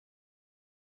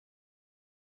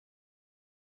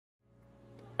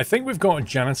I think we've got a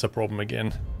janitor problem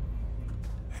again.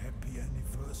 Happy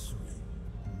anniversary,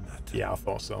 Nata. Yeah, I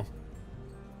thought so.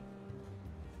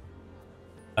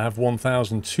 I have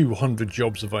 1,200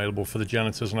 jobs available for the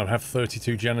janitors, and I have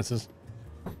 32 janitors.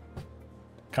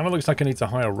 Kind of looks like I need to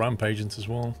hire ramp agents as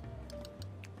well.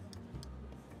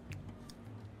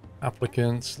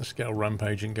 Applicants. Let's get a ramp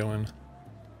agent going.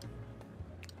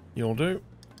 You'll do.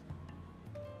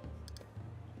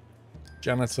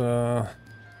 Janitor.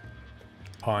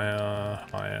 Hire.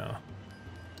 Hire.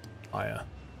 Hire.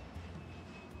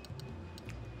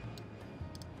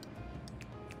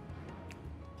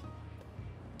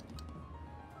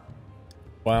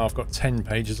 Wow, I've got 10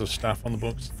 pages of staff on the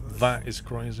books. That is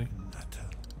crazy.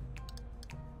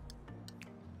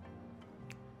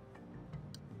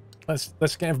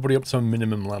 Let's get everybody up to a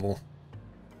minimum level.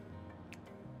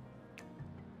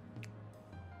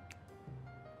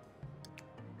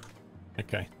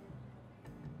 Okay.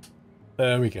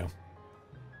 There we go.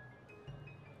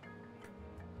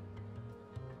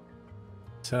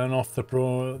 Turn off the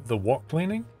what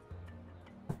cleaning?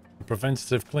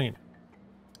 Preventative cleaning.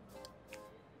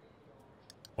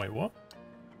 Wait, what?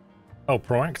 Oh,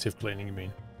 proactive cleaning, you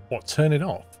mean? What, turn it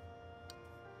off?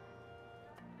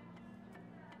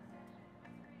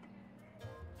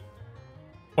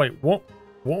 Wait, what?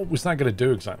 What was that going to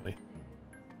do exactly?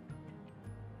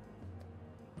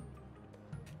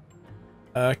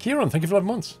 Kieran, thank you for 11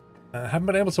 months. Haven't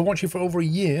been able to watch you for over a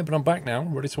year, but I'm back now,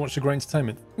 ready to watch the great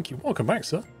entertainment. Thank you. Welcome back,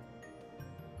 sir.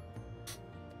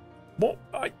 What?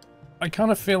 I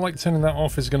kind of feel like turning that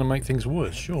off is going to make things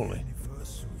worse, surely.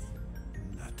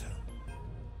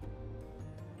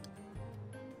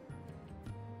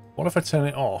 What if I turn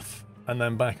it off and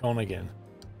then back on again?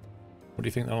 What do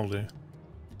you think that'll do?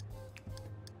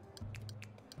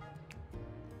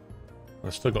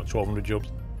 I've still got 1,200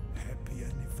 jobs.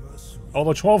 Although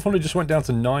 1,200 just went down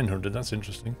to 900, that's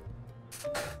interesting.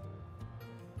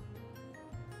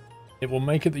 It will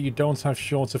make it that you don't have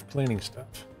short of cleaning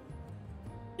staff.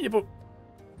 Yeah, but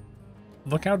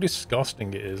look how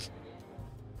disgusting it is.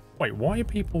 Wait, why are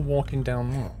people walking down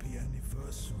there?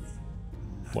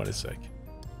 Wait a sec.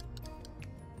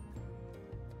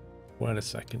 Wait a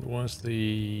second. Where's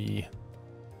the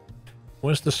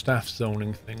staff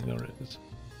zoning thing? There it is.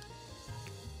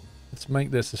 Let's make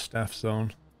this a staff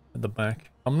zone at the back.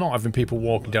 I'm not having people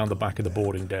walking down the back of the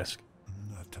boarding desk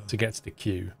to get to the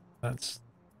queue. That's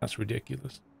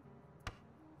ridiculous.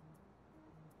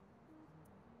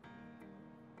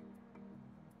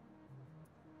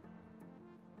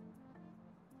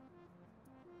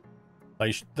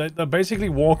 They're basically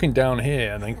walking down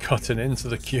here and then cutting into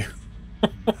the queue.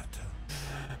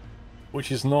 Which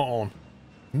is not on.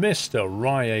 Mr.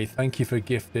 Rye, thank you for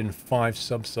gifting 5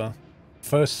 subs, sir.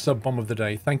 First sub bomb of the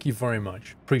day. Thank you very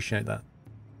much. Appreciate that.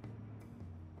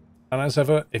 And as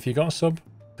ever, if you got a sub,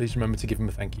 please remember to give him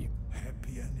a thank you.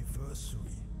 Happy anniversary,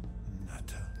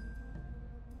 Nata.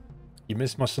 You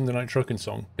missed my Sunday Night Trucking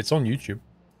song. It's on YouTube.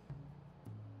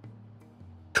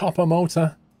 Copper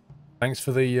Motor. Thanks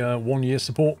for the 1-year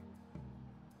support.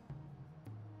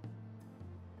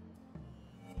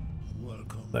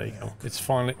 Welcome There you back. go. It's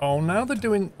finally... Oh, now they're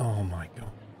doing... Oh my god.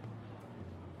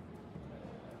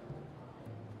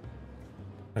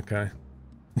 Okay.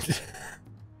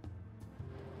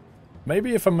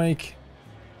 Maybe if I make...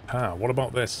 what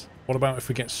about this? What about if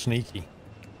we get sneaky?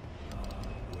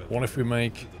 What if we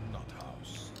make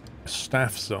a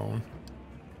staff zone?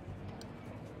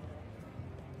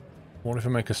 What if I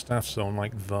make a staff zone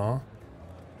like that?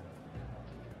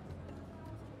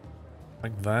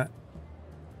 Like that?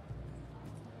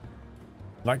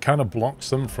 That kind of blocks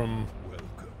them from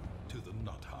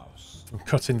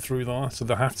cutting through there, so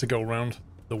they have to go around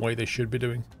the way they should be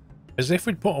doing. As if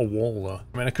we'd put a wall there.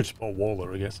 I mean, I could just put a wall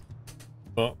there, I guess.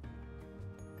 But,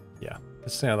 yeah.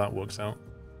 Let's see how that works out.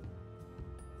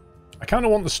 I kind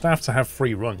of want the staff to have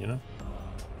free run, you know?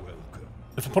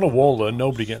 If I put a wall there,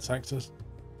 nobody gets access.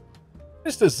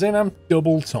 Mr. Zinam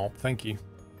double top, thank you.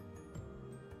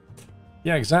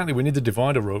 Yeah, exactly. We need the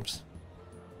divider ropes.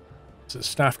 So that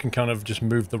staff can kind of just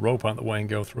move the rope out of the way and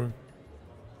go through.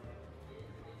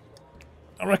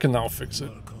 I reckon that'll fix it.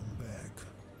 Welcome back,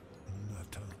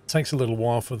 Nata. Takes a little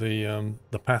while for the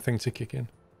pathing to kick in.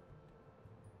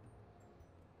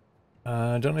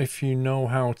 I don't know if you know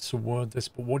how to word this,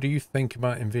 but what do you think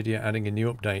about Nvidia adding a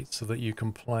new update so that you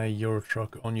can play Euro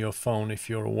Truck on your phone if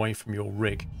you're away from your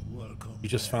rig? Welcome You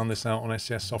just back. found this out on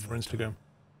SES Software Instagram.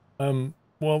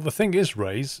 Well, the thing is,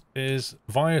 Raze, is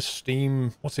via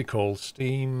Steam... What's it called?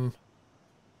 Steam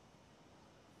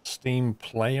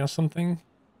Play or something?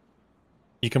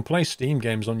 You can play Steam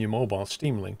games on your mobile,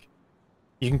 Steam Link.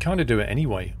 You can kind of do it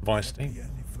anyway via Steam.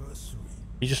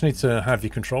 You just need to have your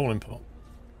control input.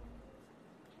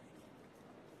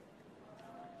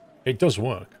 It does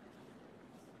work.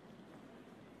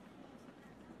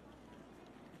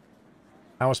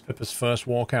 How was Pippa's first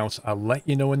walk out? I'll let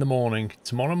you know in the morning.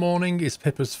 Tomorrow morning is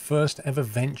Pippa's first ever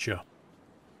venture.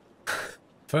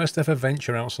 First ever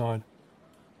venture outside.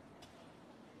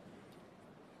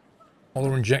 All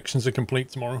her injections are complete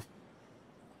tomorrow.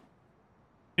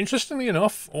 Interestingly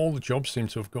enough, all the jobs seem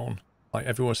to have gone. Like,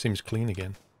 everywhere seems clean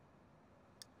again.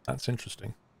 That's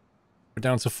interesting. We're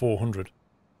down to 400.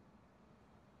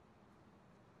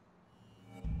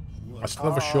 I still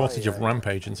have a shortage of ramp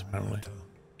agents, apparently.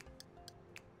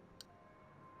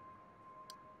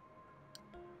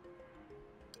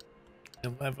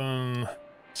 $11,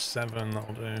 $7,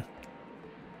 that'll do.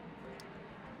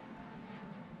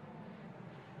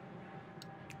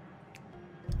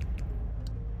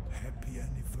 Happy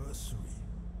anniversary,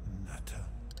 Nutter.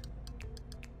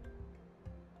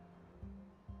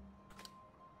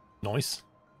 Nice.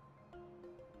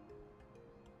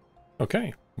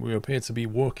 Okay, we appear to be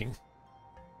working.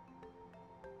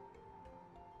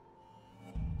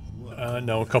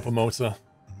 No, a copper motor.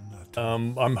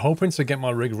 I'm hoping to get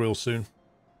my rig real soon.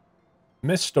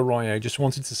 Mr. Rye just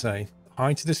wanted to say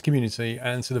hi to this community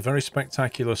and to the very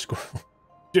spectacular squirrel.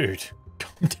 Dude,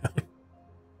 calm down.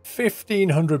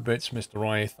 1,500 bits, Mr.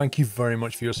 Rye. Thank you very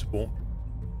much for your support.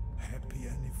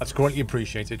 That's greatly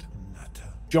appreciated.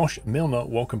 Josh Milner,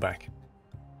 welcome back.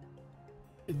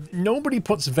 Nobody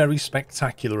puts very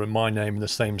spectacular in my name in the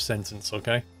same sentence,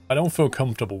 okay? I don't feel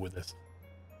comfortable with this.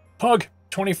 Pug,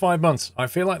 25 months. I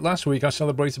feel like last week I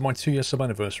celebrated my 2-year sub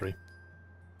anniversary.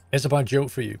 Here's a bad joke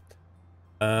for you.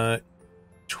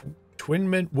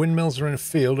 Twin windmills are in a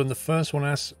field, and the first one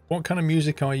asks, what kind of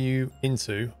music are you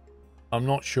into? I'm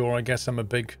not sure. I guess I'm a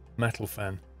big metal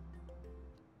fan.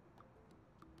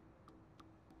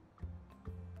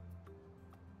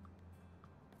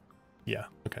 Yeah,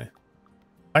 okay.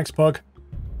 Thanks, Pug.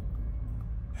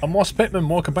 I'm Moss Pittman.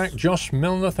 Welcome back. Josh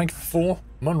Milner, thank you for 4.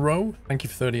 Monroe, thank you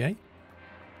for 38.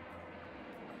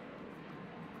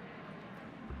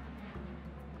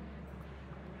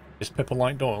 Is Pippa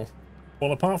like Doyle?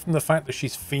 Well, apart from the fact that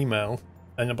she's female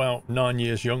and about 9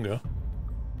 years younger,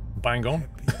 bang on.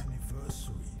 Happy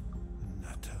anniversary,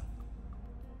 Nutter.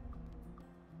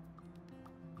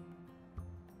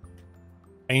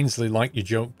 Ainsley, like your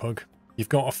joke, Pug. You've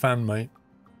got a fan, mate.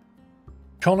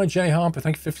 Connor J. Harper,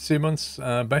 thank you for 52 months.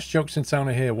 Best jokes in town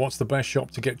are here. What's the best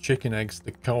shop to get chicken eggs?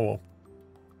 The co-op.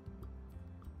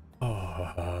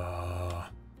 Oh,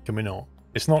 can we not?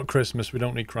 It's not Christmas. We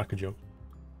don't need cracker jokes.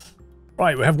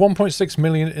 Right, we have 1.6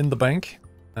 million in the bank.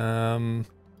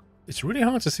 It's really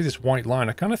hard to see this white line.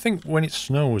 I kind of think when it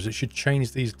snows, it should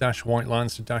change these dash white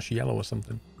lines to dash yellow or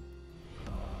something.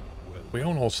 We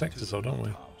own all sectors though, don't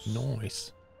we?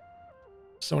 Nice.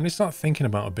 So I need to start thinking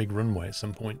about a big runway at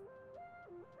some point.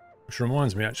 Which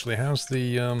reminds me, actually, how's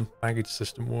the baggage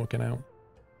system working out?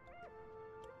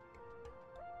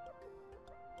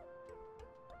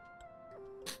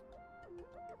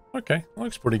 Okay,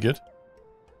 looks pretty good.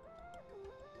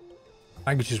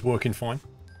 Baggage is working fine.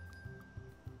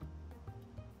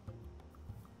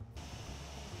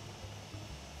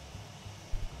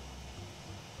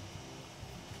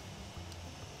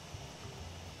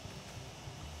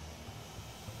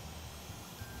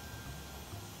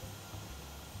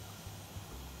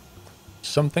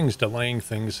 Something's delaying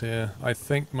things here. I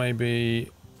think maybe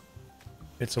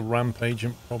it's a ramp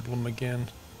agent problem again.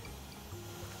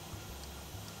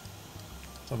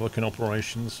 Let's have a look in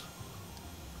operations.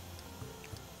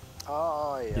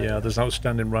 Oh, yeah. Yeah, there's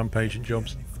outstanding ramp agent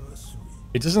jobs.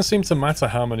 It doesn't seem to matter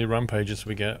how many ramp agents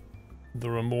we get.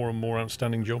 There are more and more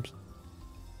outstanding jobs.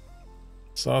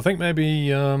 So I think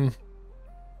maybe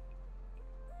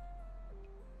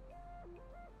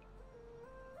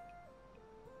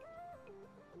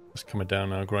it's coming down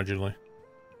now gradually.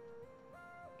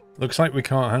 Looks like we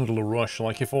can't handle a rush.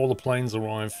 Like if all the planes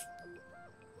arrive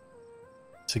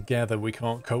together, we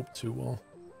can't cope too well.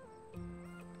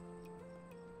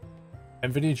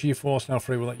 NVIDIA GeForce Now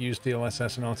 3 will let you use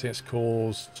DLSS and RTX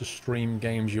cores to stream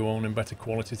games you own in better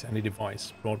quality to any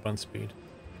device. Broadband speed.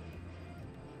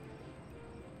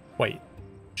 Wait,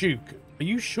 Duke, are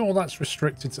you sure that's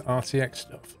restricted to RTX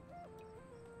stuff?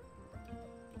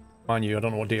 Mind you, I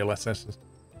don't know what DLSS is.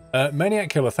 Maniac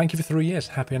Killer, thank you for 3 years.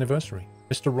 Happy anniversary.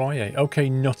 Mr. Rye,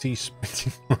 okay, nutty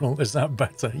spitting roll. Is that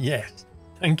better? Yes.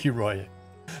 Thank you, Rye.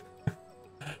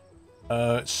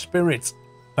 Spirit,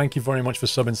 thank you very much for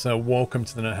subbing, sir. Welcome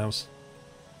to the Net House.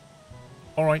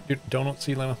 Alright, Donut,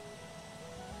 see you later.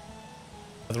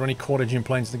 Are there any quad engine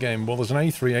planes in the game? Well, there's an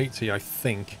A380, I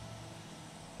think.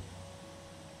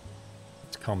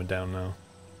 It's calming down now.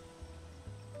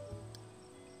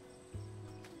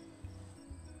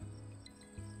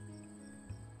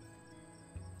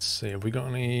 Let's see, have we got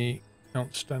any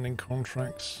outstanding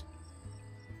contracts?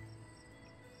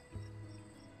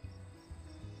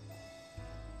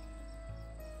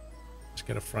 Let's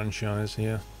get a franchise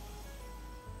here.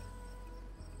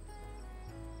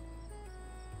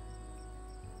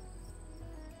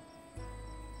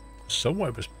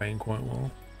 Subway was paying quite well.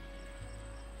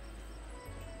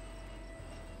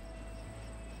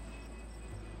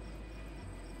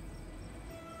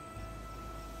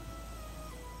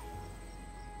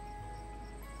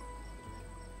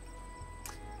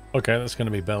 Okay, that's going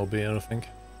to be Bell Beer, I think.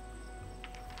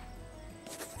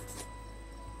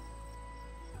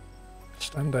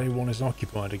 Stand A1 is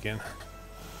occupied again.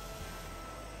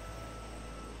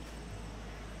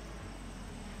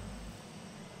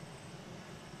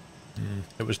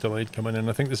 It was delayed coming in.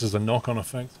 I think this is a knock-on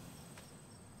effect.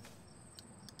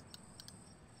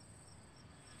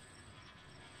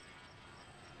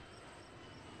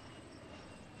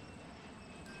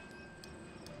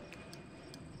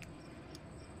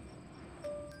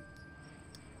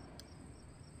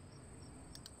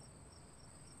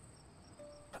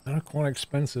 They're quite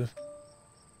expensive.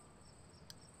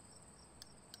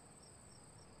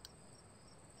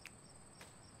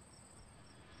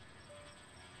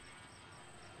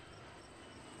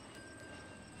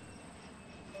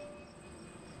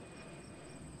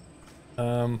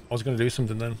 I was going to do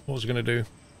something then. What was I going to do?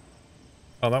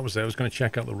 Oh, that was it. I was going to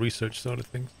check out the research side of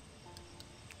things.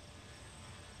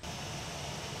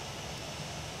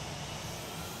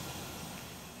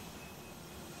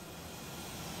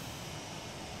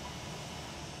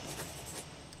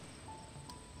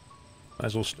 Might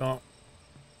as well start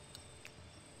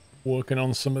working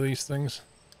on some of these things.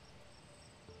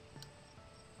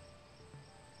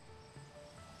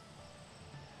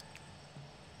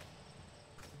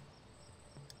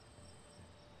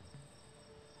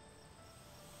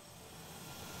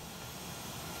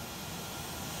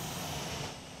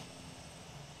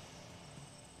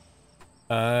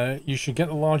 You should get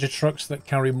the larger trucks that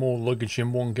carry more luggage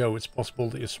in one go. It's possible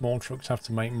that your small trucks have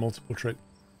to make multiple trips.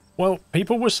 Well,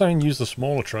 people were saying use the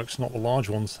smaller trucks, not the large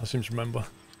ones, I seem to remember.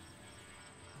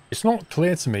 It's not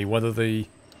clear to me whether do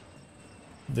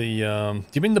you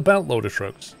mean the belt loader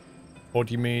trucks? Or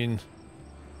do you mean...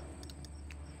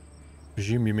 I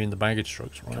presume you mean the baggage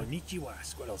trucks, right? Konnichiwa,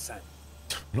 Squirrel-san.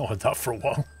 Not heard that for a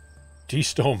while.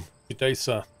 D-Storm, good day,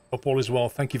 sir. Hope all is well.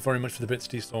 Thank you very much for the bits,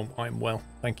 D-Storm. I am well,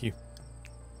 thank you.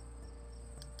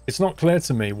 It's not clear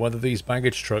to me whether these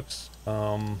baggage trucks,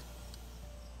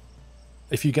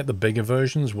 if you get the bigger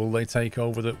versions, will they take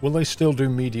over the... Will they still do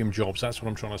medium jobs? That's what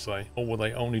I'm trying to say. Or will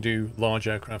they only do large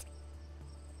aircraft?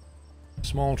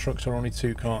 Small trucks are only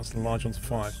 2 carts and large ones are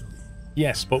 5.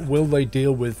 Yes, but will they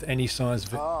deal with any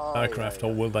size of aircraft,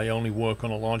 or will they only work on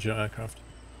a larger aircraft?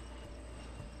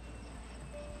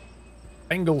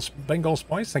 Bengal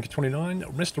Spice, thank you, 29.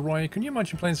 Mr. Roy, can you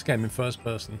imagine playing this game in first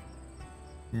person?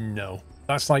 No.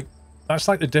 That's like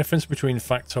the difference between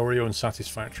Factorio and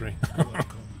Satisfactory. Welcome back,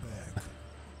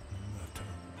 Nutter.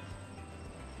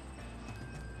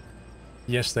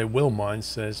 Yes, they will mine,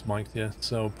 says Mike. Yeah,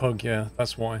 so Pug, yeah,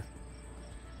 that's why.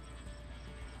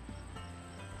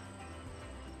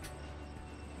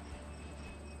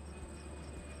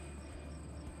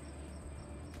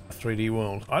 A 3D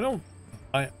world.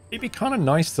 It'd be kind of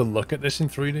nice to look at this in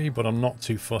 3D, but I'm not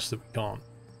too fussed that we can't.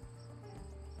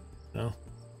 No.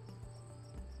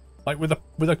 Like with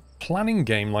a planning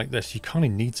game like this, you kind of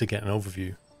need to get an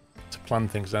overview to plan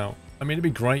things out. I mean, it'd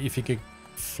be great if you could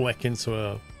flick into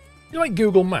a... You know, like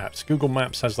Google Maps. Google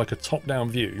Maps has like a top-down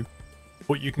view,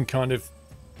 but you can kind of...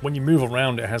 When you move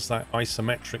around, it has that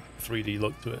isometric 3D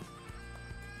look to it.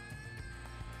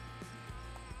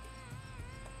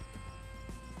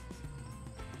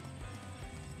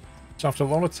 So after a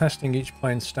lot of testing, each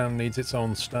plane stand needs its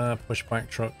own stair, pushback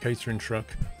truck, catering truck,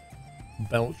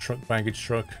 belt truck, baggage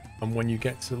truck, and when you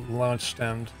get to the large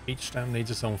stand, each stand needs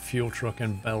its own fuel truck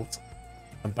and belt,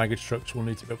 and baggage trucks will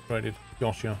need to be upgraded.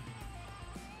 Gotcha.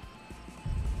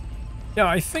 Yeah,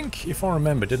 I think, if I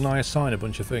remember, didn't I assign a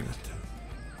bunch of things?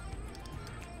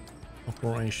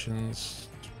 Operations,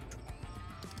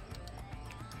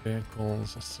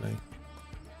 vehicles, let's see.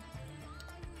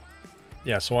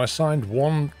 Yeah, so I assigned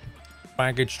 1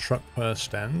 baggage truck per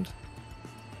stand.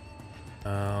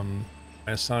 I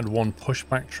assigned 1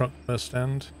 pushback truck per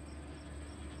stand.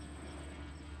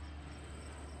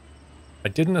 I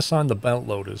didn't assign the belt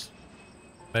loaders.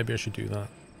 Maybe I should do that.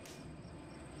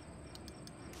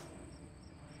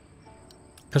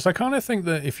 Because I kind of think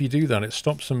that if you do that, it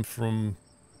stops them from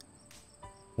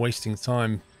wasting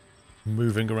time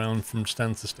moving around from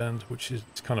stand to stand, which is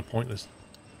kind of pointless.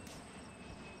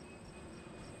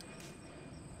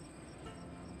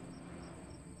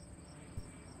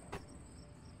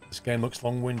 This game looks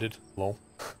long-winded. Lol.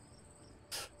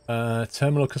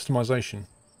 Terminal customization.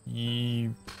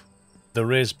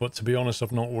 There is, but to be honest,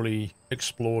 I've not really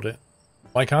explored it.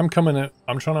 Like, I'm trying to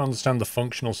understand the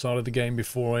functional side of the game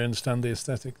before I understand the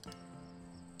aesthetic.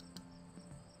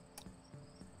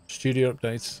 Studio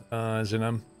updates, as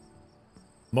in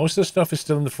most of the stuff is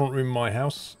still in the front room of my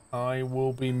house. I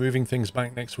will be moving things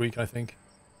back next week, I think.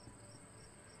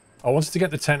 I wanted to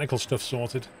get the technical stuff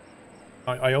sorted.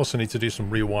 I also need to do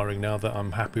some rewiring now that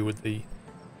I'm happy with the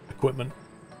equipment.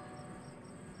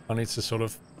 I need to sort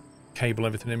of cable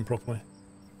everything in properly.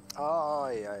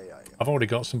 I've already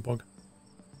got some bug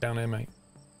down here, mate.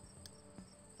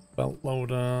 Belt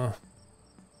loader.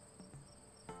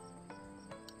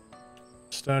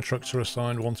 Stair trucks are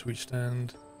assigned, one to each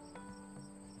stand.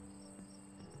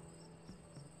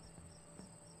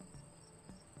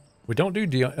 We don't do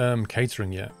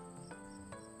catering yet.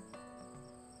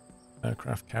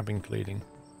 Aircraft cabin cleaning.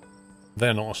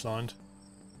 They're not assigned.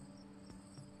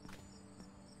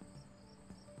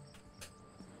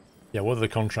 Yeah, whether the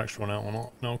contracts run out or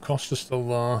not. No, costs are still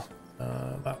there.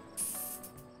 That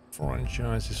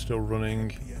franchise is still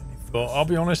running. But I'll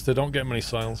be honest, they don't get many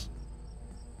sales.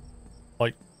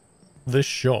 Like, this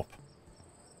shop.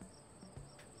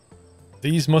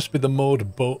 These must be the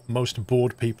most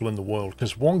bored people in the world.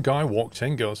 Because one guy walks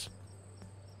in,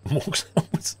 walks out,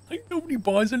 it's like nobody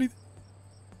buys anything.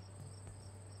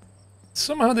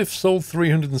 Somehow they've sold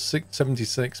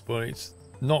 376, but it's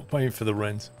not paying for the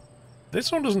rent.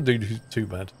 This one doesn't do too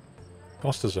bad.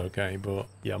 Cost is okay, but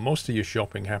yeah, most of your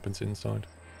shopping happens inside.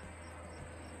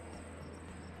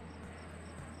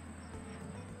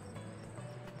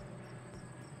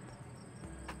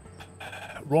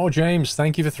 Raw James,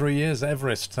 thank you for 3 years.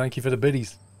 Everest, thank you for the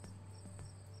biddies.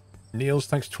 Niels,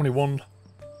 thanks for 21.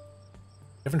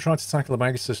 Haven't tried to tackle the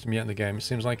baggage system yet in the game. It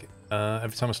seems like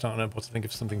every time I start an airport, I think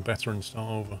of something better and start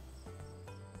over.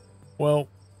 Well,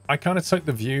 I kind of took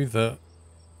the view that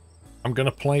I'm going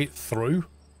to play it through,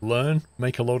 learn,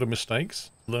 make a load of mistakes,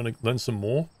 learn some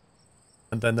more,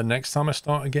 and then the next time I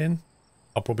start again,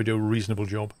 I'll probably do a reasonable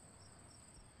job.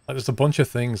 Like, there's a bunch of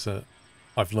things that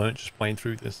I've learned just playing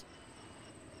through this.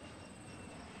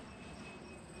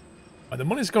 Like, the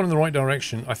money's gone in the right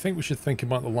direction. I think we should think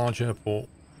about the large airport.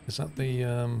 Is that the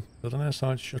build an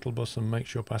airside shuttle bus and make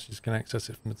sure passengers can access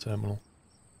it from the terminal?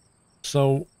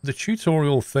 So the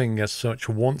tutorial thing as such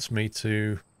wants me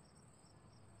to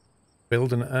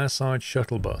build an airside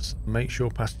shuttle bus and make sure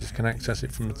passengers can access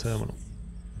it from the terminal.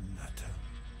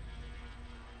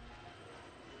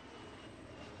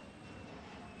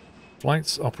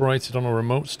 Flights operated on a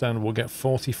remote stand will get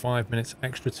 45 minutes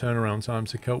extra turnaround time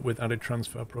to cope with added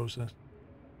transfer process.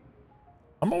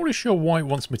 I'm not really sure why it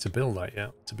wants me to build that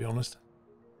yet, to be honest.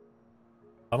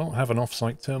 I don't have an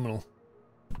off-site terminal.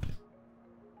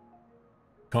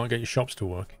 Can't get your shops to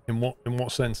work. In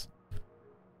what sense?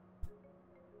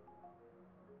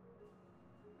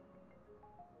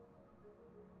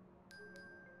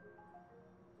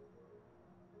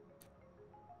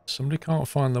 Somebody can't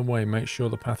find their way. Make sure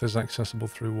the path is accessible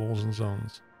through walls and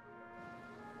zones.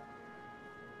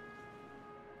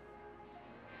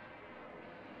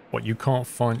 What, you can't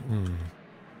find...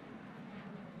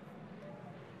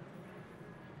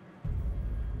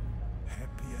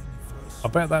 I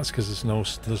bet that's because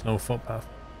there's no footpath.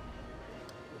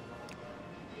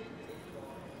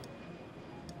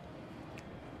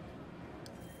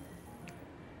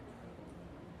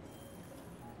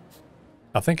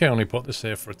 I think I only put this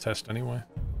here for a test anyway,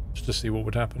 just to see what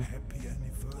would happen. Happy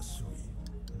anniversary,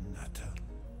 Nutter.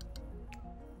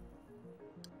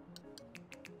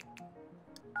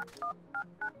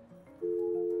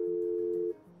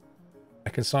 I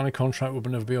can sign a contract but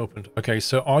never be opened. Okay,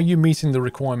 so are you meeting the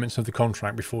requirements of the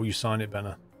contract before you sign it,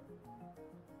 Benna?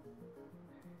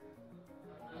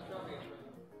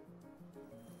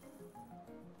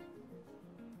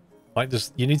 Like,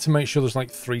 you need to make sure there's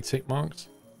like 3 tick marks.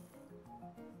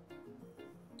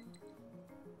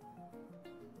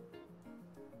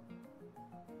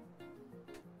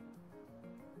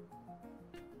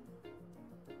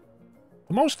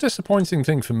 The most disappointing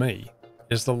thing for me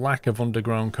is the lack of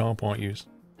underground car park use.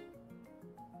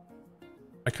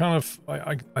 I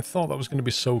thought that was going to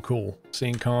be so cool,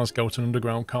 seeing cars go to an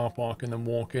underground car park and then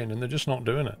walk in, and they're just not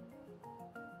doing it.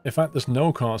 In fact, there's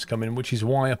no cars coming, which is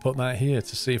why I put that here,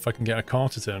 to see if I can get a car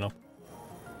to turn up.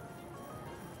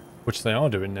 Which they are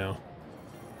doing now.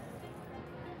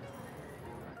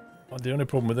 But the only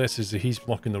problem with this is that he's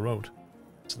blocking the road.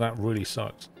 So that really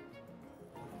sucks.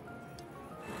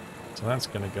 So that's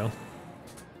gonna go.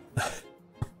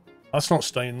 That's not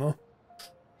staying though.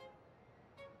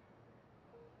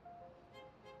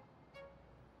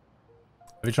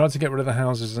 Have you tried to get rid of the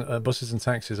houses, buses and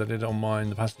taxis? I did it on mine.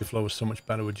 The passenger flow was so much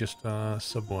better with just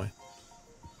subway.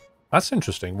 That's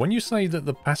interesting. When you say that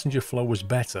the passenger flow was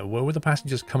better, where were the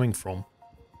passengers coming from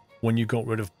when you got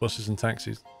rid of buses and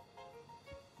taxis?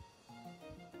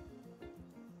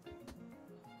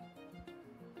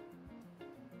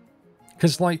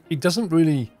 Because, like, it doesn't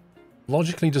really,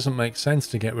 logically doesn't make sense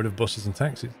to get rid of buses and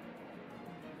taxis.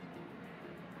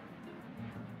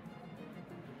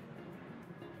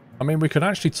 I mean, we could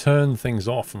actually turn things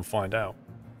off and find out.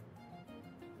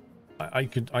 I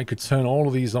could turn all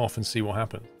of these off and see what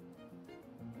happens.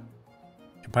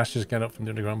 Can passengers get up from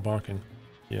the underground parking?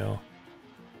 Yeah.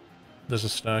 There's a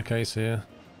staircase here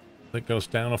that goes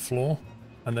down a floor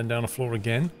and then down a floor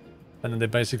again. And then they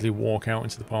basically walk out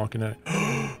into the parking area.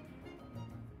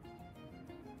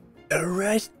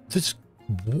 Arrest?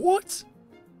 What?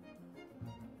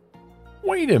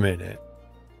 Wait a minute.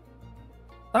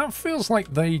 That feels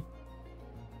like they...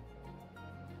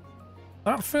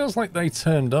 That feels like they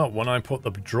turned up when I put the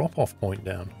drop-off point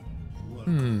down.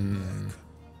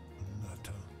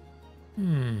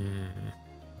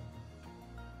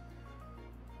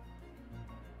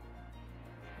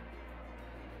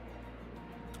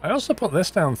 I also put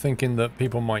this down thinking that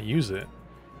people might use it.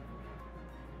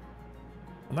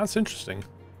 And that's interesting.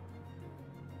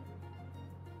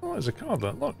 Oh, there's a car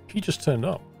there. Look, he just turned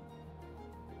up.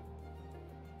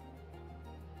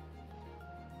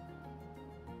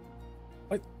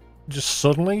 Like, just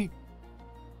suddenly,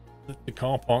 the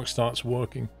car park starts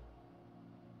working.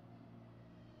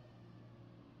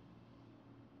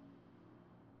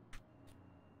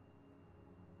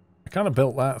 I kind of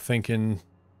built that thinking,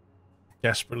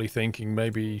 desperately thinking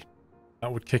maybe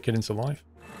that would kick it into life.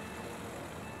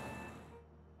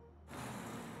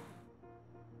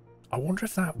 I wonder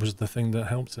if that was the thing that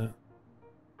helped it.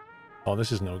 Oh,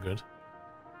 this is no good.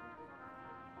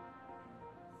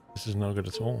 This is no good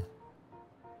at all.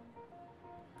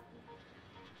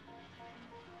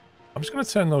 I'm just going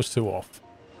to turn those two off.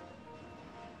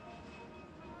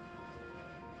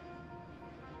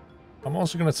 I'm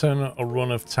also going to turn a run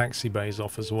of taxi bays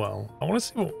off as well. I want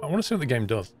to see what the game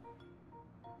does.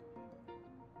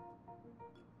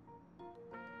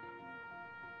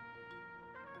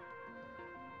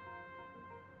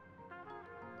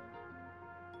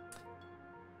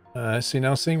 See,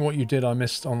 now seeing what you did I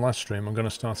missed on last stream, I'm going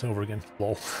to start over again.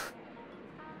 Lol.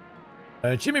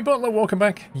 Jimmy Butler, welcome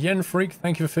back. Yen Freak,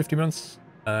 thank you for 50 months.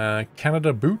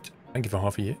 Canada Boot, thank you for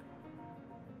half a year.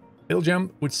 Bill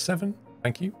Jam with 7,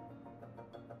 thank you.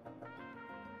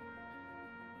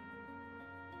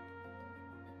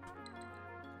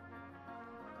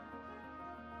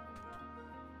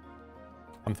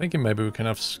 I'm thinking maybe we can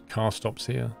have car stops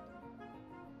here.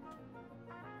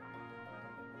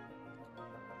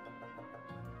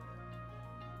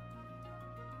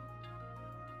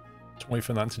 Wait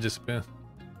for that to disappear.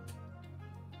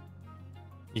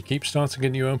 You keep starting a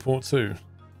new airport too.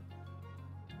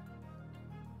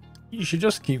 You should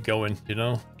just keep going, you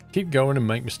know? Keep going and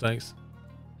make mistakes.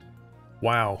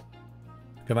 Wow.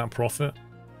 Look at that profit.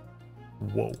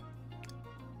 Whoa.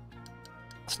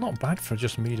 That's not bad for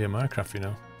just medium aircraft, you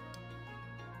know?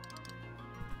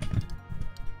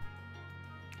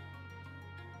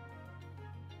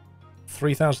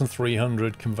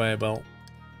 $3,300 conveyor belt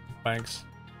bags.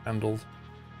 Handled.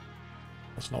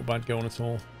 That's not bad going at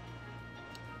all.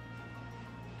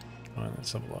 Alright,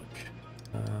 let's have a look.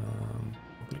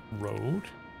 Public road.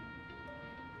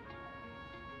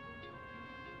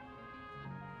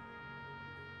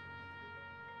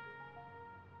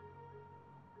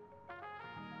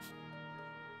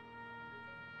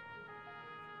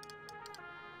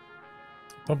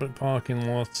 Public parking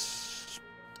lots.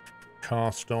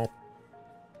 Car stop.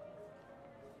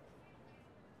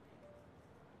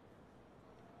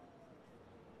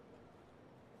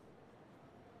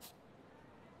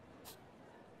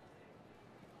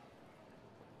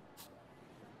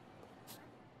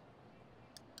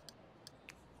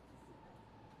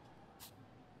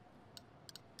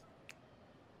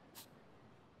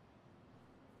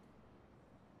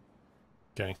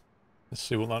 Okay, let's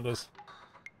see what that does.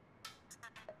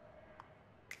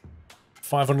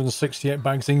 568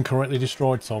 bags incorrectly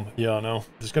destroyed, Tom. Yeah, I know.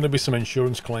 There's going to be some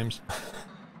insurance claims.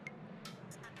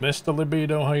 Mr.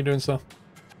 Libido, how you doing, sir?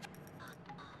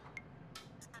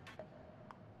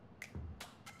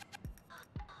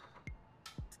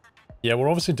 Yeah, we're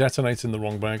obviously detonating the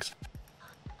wrong bags.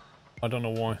 I don't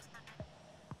know why.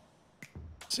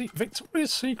 See,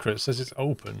 Victoria's Secret says it's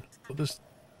open, but there's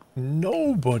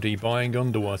nobody buying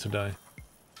underwear today.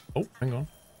 Oh, hang on.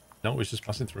 No, it's just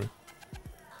passing through.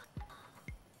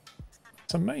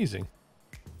 It's amazing.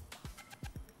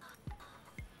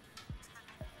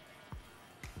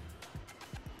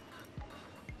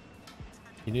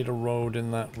 You need a road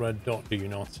in that red dot, do you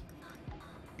not?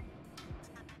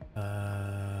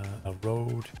 A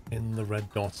road in the red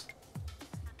dot.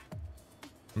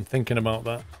 I'm thinking about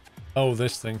that. Oh,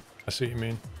 this thing. I see what you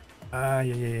mean. Ah,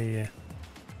 yeah.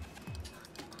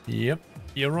 Yep,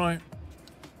 you're right.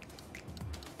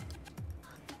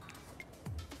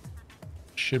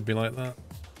 Should be like that.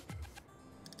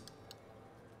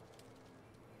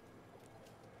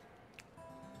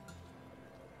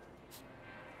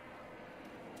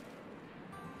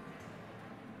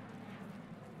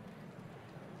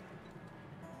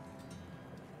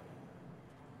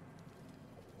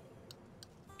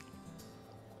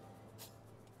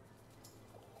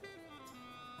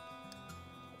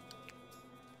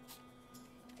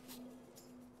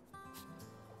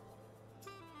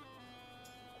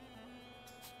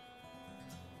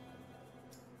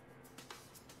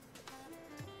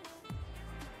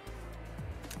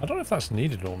 I don't know if that's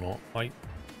needed or not. Like,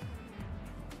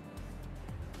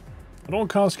 I don't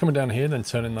want cars coming down here and then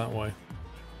turning that way.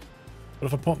 But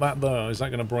if I put that there, is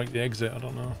that going to break the exit? I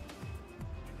don't know.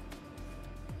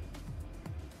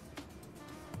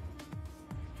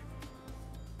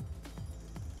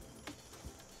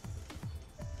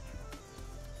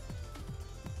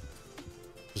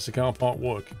 Does the car park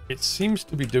work? It seems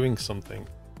to be doing something.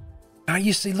 Ah,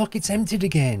 you see, look, it's emptied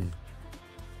again.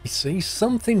 You see,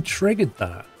 something triggered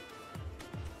that.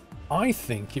 I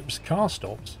think it was car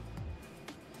stops.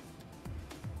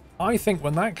 I think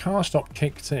when that car stop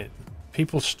kicked in,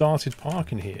 people started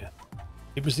parking here.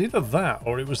 It was either that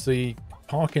or it was the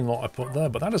parking lot I put there,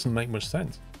 but that doesn't make much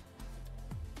sense.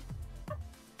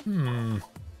 So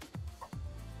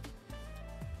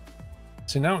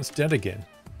now it's dead again.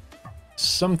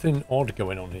 Something odd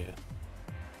going on here.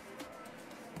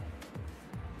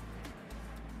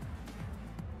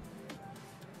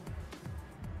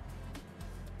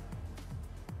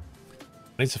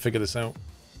 I need to figure this out.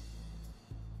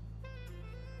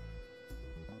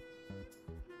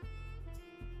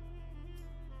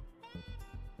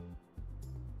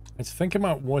 I need to think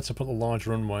about where to put the large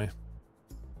runway.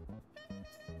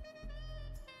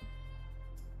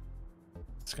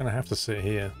 It's going to have to sit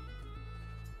here,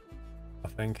 I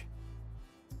think.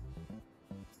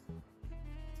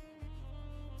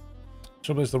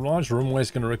 So there's the large runway is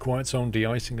going to require its own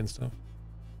de-icing and stuff.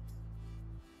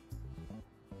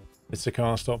 It's the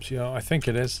car stops, yeah, I think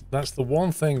it is. That's the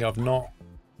one thing I've not...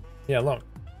 Yeah, look,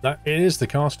 that it is the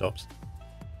car stops.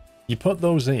 You put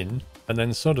those in, and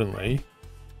then suddenly,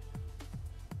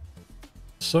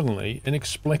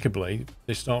 inexplicably,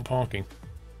 they start parking.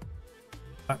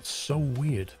 That's so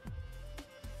weird.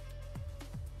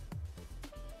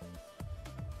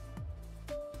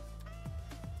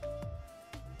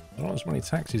 There aren't as many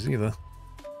taxis either.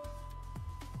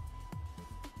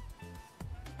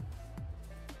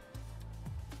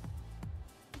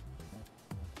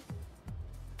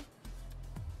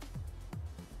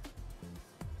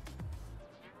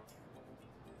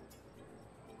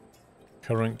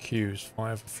 Current queues,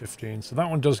 5 of 15. So that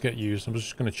one does get used. I'm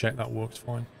just going to check that works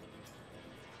fine.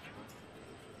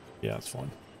 Yeah, that's fine.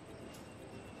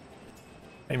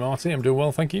 Hey Marty, I'm doing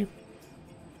well, thank you.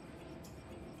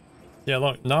 Yeah,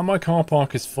 look, now my car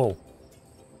park is full.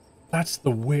 That's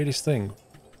the weirdest thing.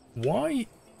 Why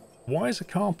is a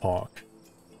car park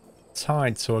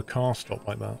tied to a car stop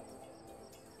like that?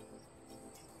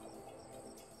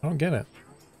 I don't get it.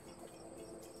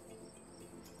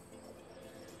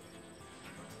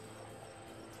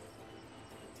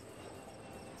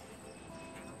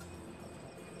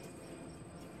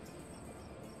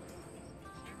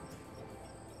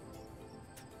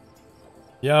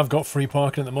 Yeah, I've got free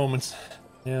parking at the moment.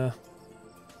 Yeah.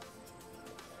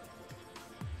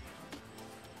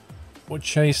 What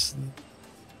Chase...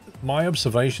 My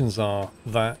observations are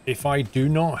that if I do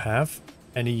not have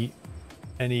any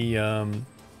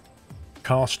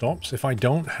car stops, if I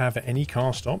don't have any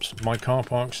car stops, my car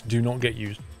parks do not get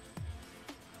used.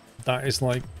 That is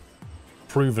like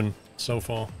proven so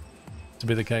far to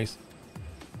be the case.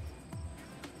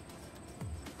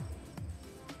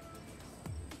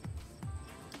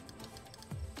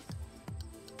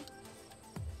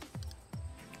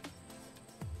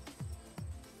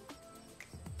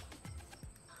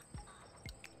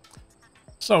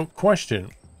 So, question.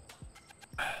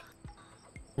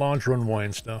 Large runway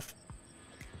and stuff.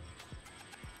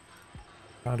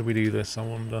 How do we do this, I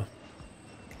wonder?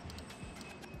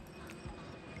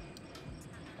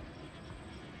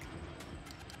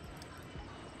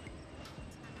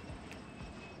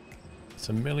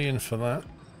 1 million for that.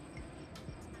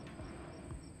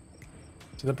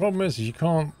 So the problem is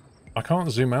I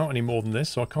can't zoom out any more than this,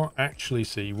 so I can't actually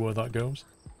see where that goes.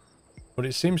 But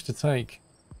it seems to take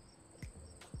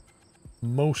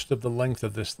most of the length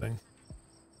of this thing.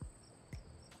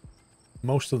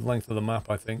 Most of the length of the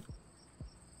map, I think.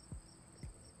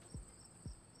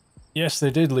 Yes,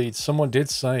 they did lead. Someone did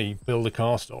say build a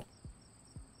car stop.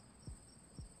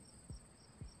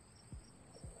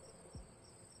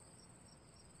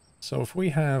 So if we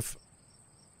have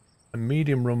a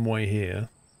medium runway here,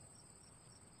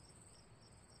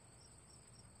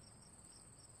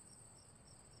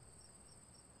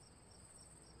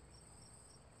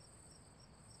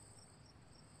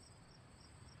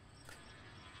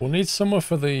 we'll need somewhere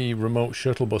for the remote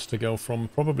shuttle bus to go from.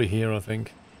 Probably here, I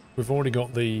think. We've already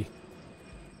got the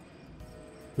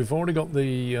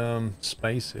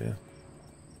space here.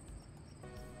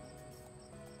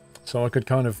 So I could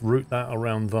kind of route that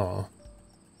around there,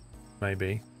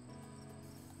 maybe.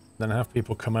 Then have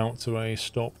people come out to a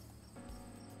stop,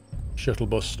 shuttle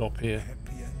bus stop here.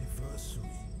 Happy anniversary,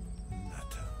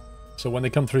 Natter. So when they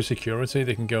come through security,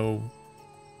 they can go,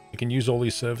 they can use all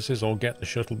these services or get the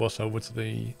shuttle bus over to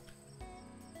the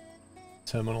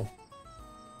terminal.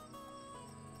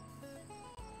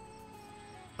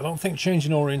 I don't think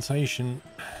changing orientation...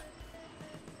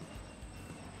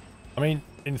 I mean,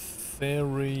 in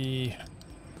theory...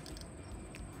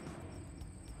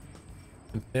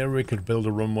 we could build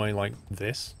a runway like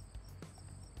this.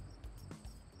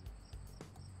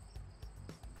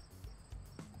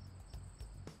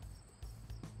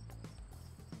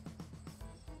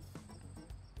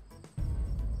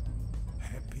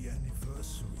 Happy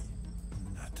anniversary,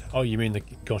 Natter. Oh, you mean the...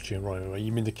 Gotcha, right.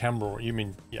 You mean the camera... You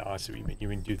mean... Yeah, I see what you mean. You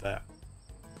mean do that.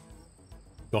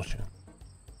 Gotcha.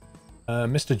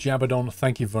 Mr. Jabadon,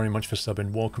 thank you very much for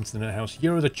subbing. Welcome to the Net House.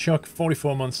 You're the Chuck,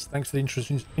 44 months. Thanks for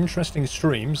the interesting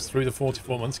streams through the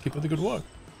 44 months. Keep up the good work.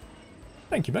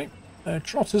 Thank you, mate.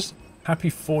 Trotters,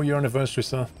 happy 4-year anniversary,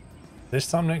 sir.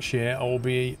 This time next year,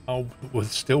 I will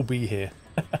still be here.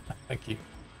 Thank you.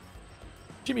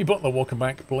 Jimmy Butler, welcome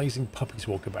back. Blazing Puppies,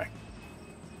 welcome back.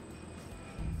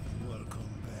 Welcome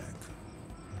back,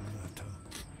 Natter.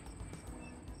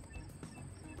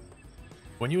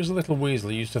 When you was a little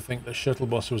weasel, you used to think that shuttle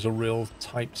bus was a real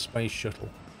type space shuttle.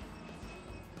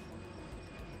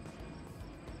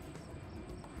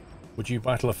 Would you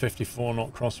battle a 54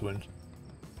 knot crosswind?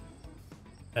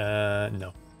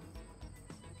 No.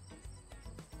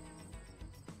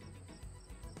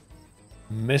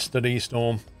 Mr.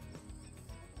 D-Storm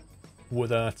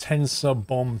with a 10 sub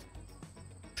bomb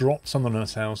drops on the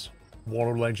nurse house. What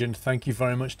a legend. Thank you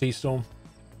very much, D-Storm.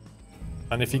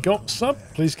 And if you got sub,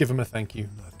 please give him a thank you.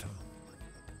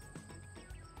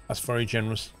 That's very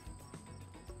generous.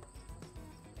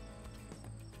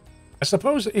 I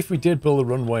suppose if we did build a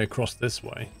runway across this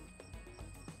way,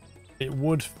 it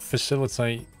would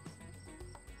facilitate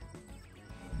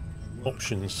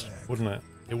options, wouldn't it?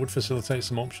 It would facilitate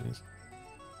some options.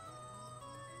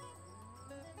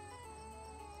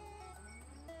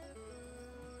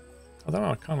 I don't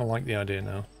know, I kind of like the idea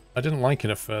now. I didn't like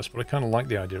it at first, but I kind of like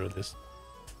the idea of this.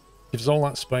 Gives all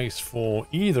that space for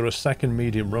either a second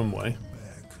medium runway,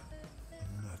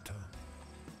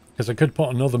 because I could put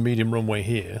another medium runway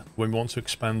here when we want to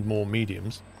expand more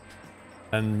mediums,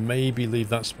 and maybe leave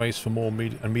that space for more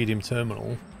a medium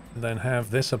terminal, and then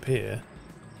have this up here.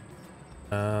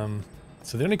 So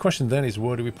the only question then is,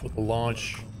 where do we put the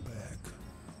large...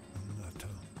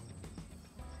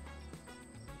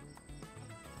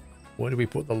 Where do we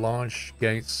put the large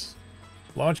gates?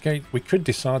 Large gate, we could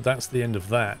decide that's the end of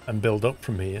that and build up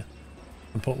from here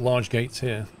and put large gates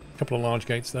here. A couple of large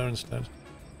gates there instead.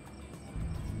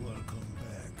 Welcome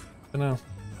back, I don't know.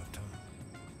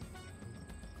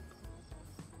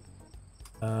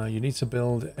 Natter. You need to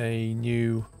build a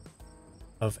new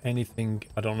of anything.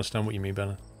 I don't understand what you mean,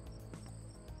 Benna.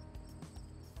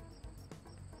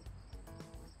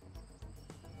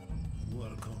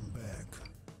 Welcome back,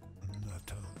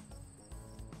 Natter.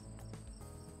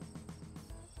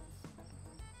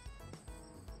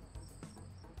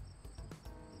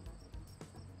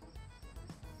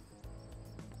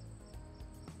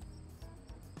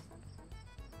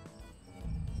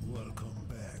 Welcome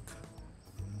back,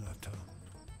 Natter.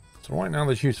 So right now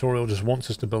the tutorial just wants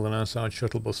us to build an outside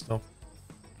shuttle bus stop.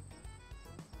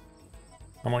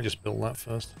 I might just build that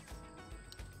first.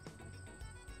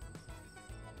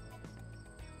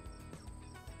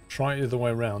 Try it the other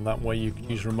way around, that way you can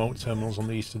use remote terminals on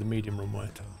the east of the medium runway.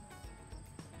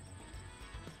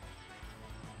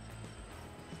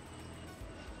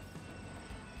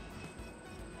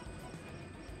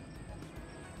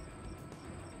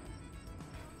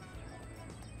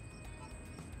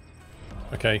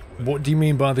 Okay, what do you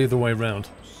mean by the other way around?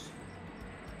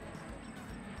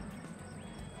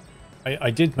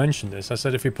 I did mention this. I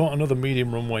said if we put another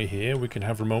medium runway here, we can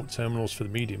have remote terminals for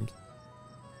the mediums.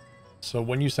 So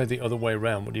when you say the other way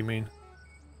around, what do you mean?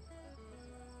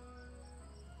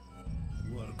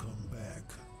 Welcome back,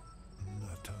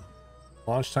 Nutter.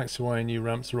 Large taxiway, new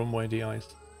ramps, runway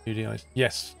de-iced. New de-iced.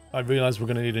 Yes, I realise we're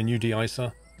going to need a new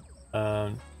de-icer.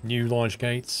 New large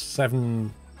gates,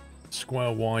 7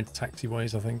 square wide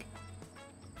taxiways, I think.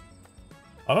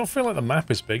 I don't feel like the map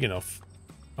is big enough.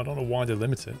 I don't know why they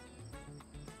limit it.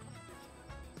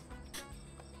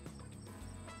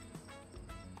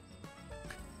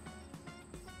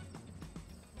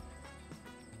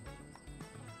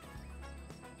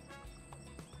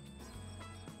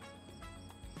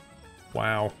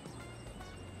 Wow.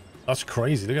 That's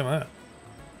crazy, look at that.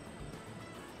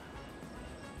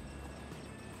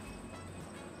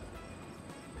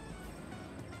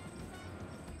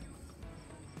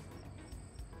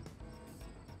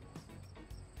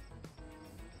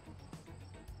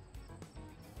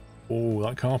 Oh,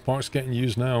 that car park's getting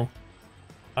used now.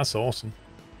 That's awesome.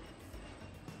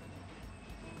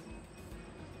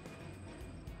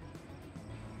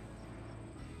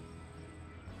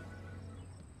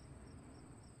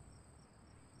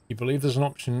 You believe there's an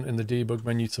option in the debug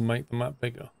menu to make the map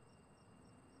bigger?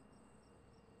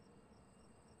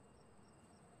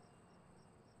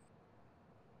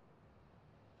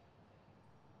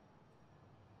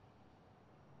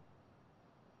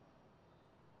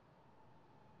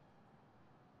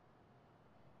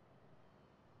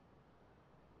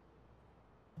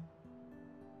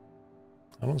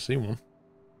 I don't see one.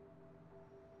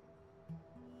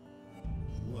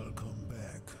 Welcome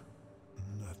back,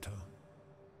 Nutter.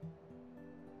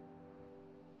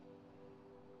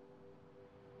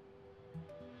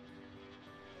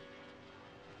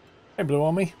 Hey, Blue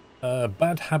Army.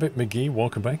 Bad Habit McGee,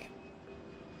 welcome back.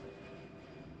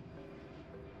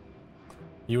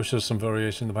 You wish there was some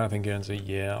variation in the path in Guernsey.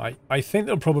 Yeah, I think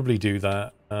they'll probably do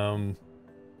that.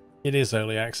 It is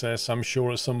early access. I'm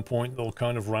sure at some point they'll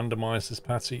kind of randomize this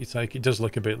path that you take. It does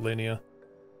look a bit linear.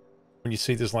 When you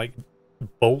see there's like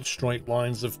bolt straight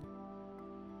lines of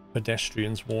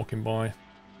pedestrians walking by.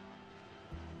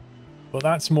 But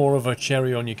that's more of a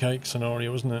cherry on your cake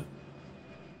scenario, isn't it?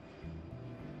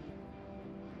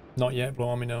 Not yet, Blue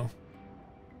Army, no.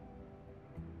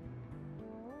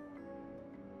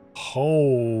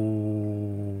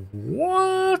 Oh,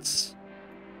 what?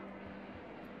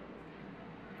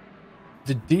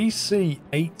 The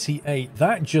DC-88,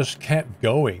 that just kept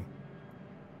going.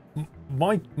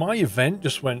 My event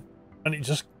just went, and it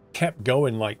just kept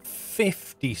going, like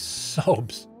 50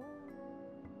 subs.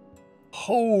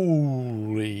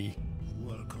 Holy.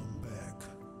 Welcome back,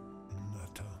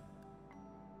 Nutter.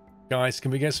 Guys, can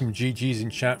we get some GGs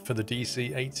in chat for the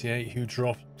DC-88 who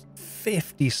dropped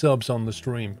 50 subs on the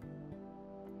stream?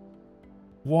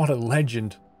 What a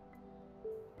legend.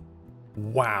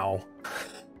 Wow.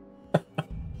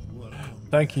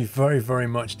 Thank you very, very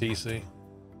much, DC.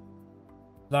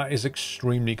 That is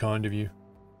extremely kind of you.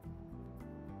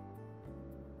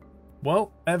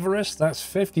 Well, Everest, that's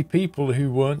 50 people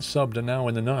who weren't subbed are now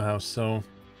in the nut house, so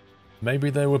maybe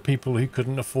there were people who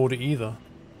couldn't afford it either.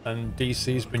 And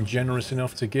DC's been generous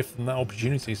enough to give them that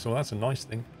opportunity, so that's a nice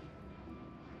thing.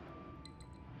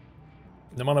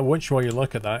 No matter which way you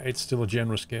look at that, it's still a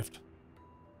generous gift.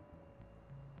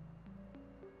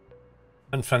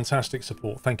 And fantastic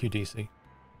support. Thank you, DC.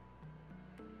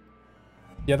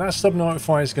 Yeah, that sub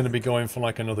notifier is going to be going for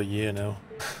like another year now.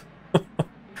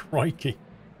 Crikey.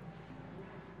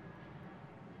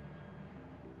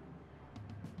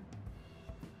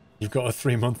 You've got a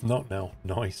 3-month nut now.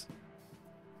 Nice.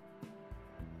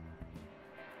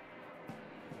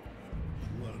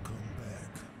 Welcome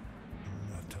back,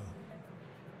 Nutter.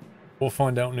 We'll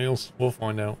find out, Niels. We'll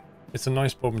find out. It's a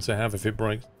nice problem to have if it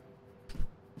breaks.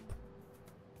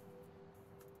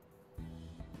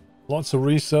 Lots of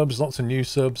resubs, lots of new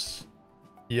subs.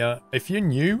 Yeah, if you're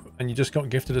new and you just got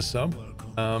gifted a sub,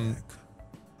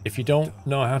 if you don't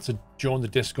know how to join the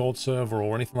Discord server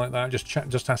or anything like that,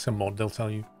 just ask a mod, they'll tell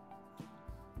you.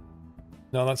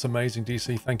 No, that's amazing,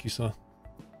 DC. Thank you, sir.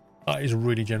 That is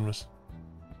really generous.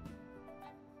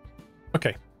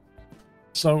 Okay.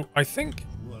 So, I think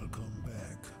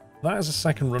that is a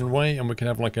second runway, and we can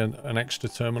have like an extra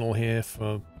terminal here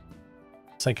for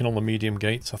taking on the medium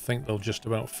gates. I think they'll just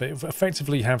about fit.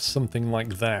 Effectively have something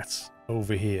like that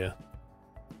over here.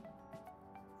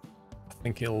 I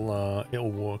think it'll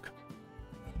work.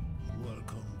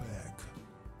 Welcome back,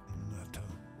 Nutter.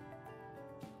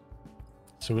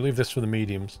 So we leave this for the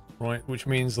mediums, right? Which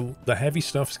means the heavy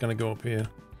stuff is going to go up here.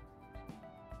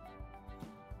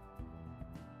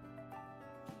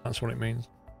 That's what it means.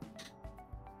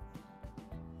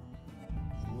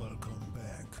 Welcome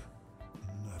back,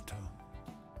 Nutter.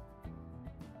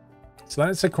 So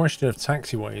that's a question of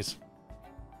taxiways.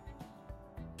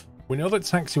 We know that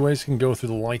taxiways can go through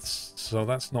the lights, so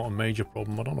that's not a major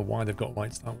problem. I don't know why they've got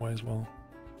lights that way as well.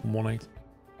 On 1.8.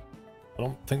 I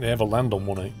don't think they ever land on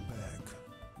 1.8. Back,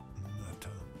 Nutter.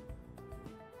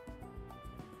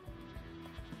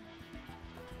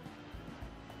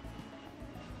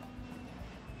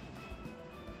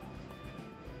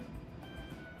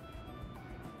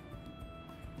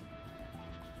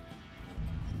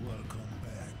 Welcome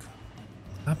back.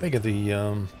 How big are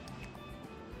the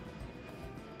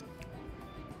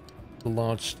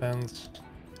large stands?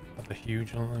 They're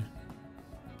huge, aren't they?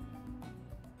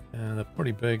 Yeah, they're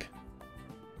pretty big.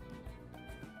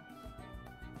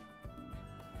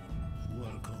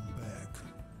 Welcome back,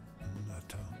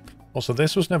 Nutter. Also,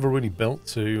 this was never really built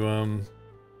to,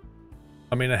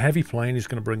 I mean, a heavy plane is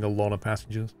going to bring a lot of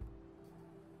passengers.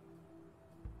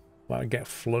 That'll get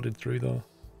flooded through, though.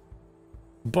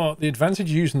 But the advantage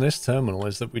of using this terminal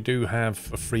is that we do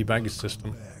have a free baggage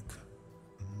system Back,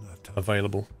 Nutter.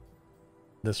 available.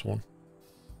 This one.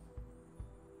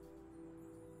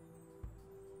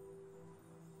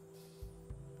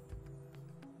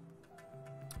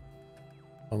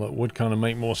 Although it would kind of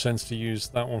make more sense to use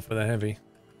that one for the heavy.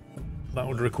 That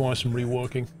would require some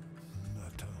reworking.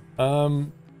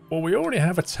 Nutter. Well, we already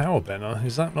have a tower banner.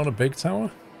 Is that not a big tower?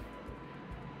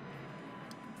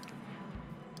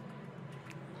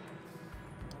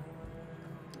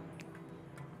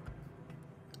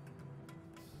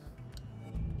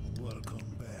 Welcome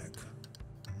back,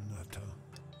 Nutter.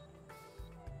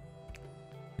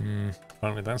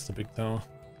 Apparently that's the big tower.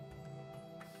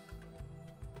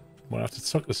 We'll have to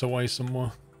tuck this away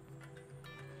somewhere.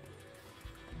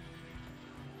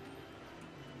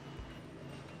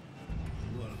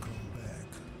 Welcome back,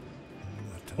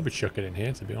 Nutter. Probably chuck it in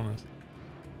here, to be honest.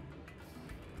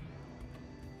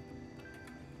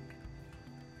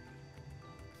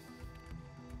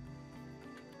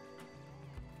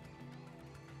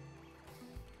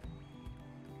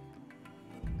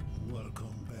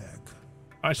 Welcome back.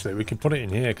 Actually, we can put it in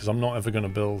here because I'm not ever going to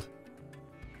build.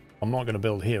 I'm not going to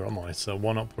build here, am I? So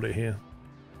why not put it here?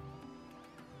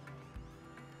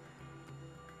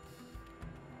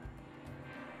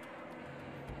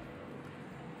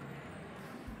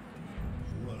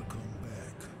 Welcome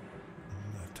back,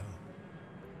 Nutter.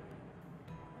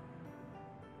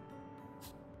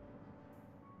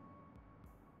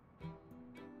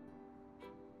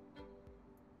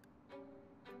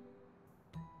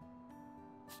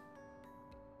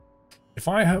 If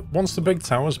I have, once the big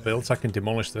tower's built, I can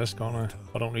demolish this, can't I?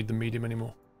 I don't need the medium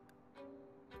anymore.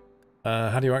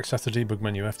 How do you access the debug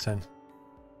menu? F10.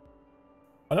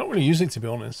 I don't really use it, to be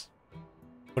honest,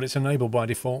 but it's enabled by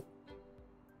default.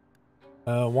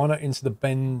 Why not into the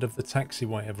bend of the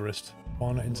taxiway, Everest?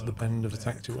 Why not into the bend of the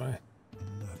taxiway?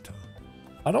 Nutter.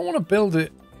 I don't want to build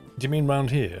it. Do you mean round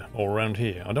here or around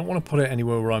here? I don't want to put it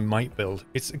anywhere where I might build.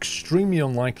 It's extremely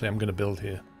unlikely I'm going to build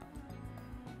here.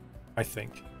 I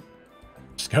think.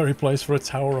 Scary place for a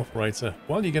tower operator.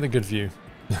 Well, you get a good view.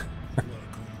 Welcome back,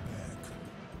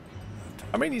 Nutter.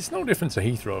 I mean, it's no different to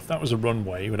Heathrow. If that was a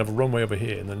runway, you would have a runway over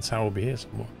here and then the tower would be here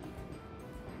somewhere.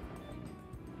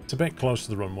 It's a bit close to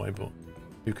the runway, but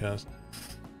who cares?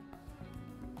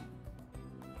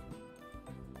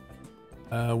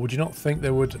 Would you not think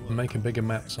they would make a bigger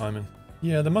map, Simon?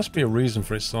 Yeah, there must be a reason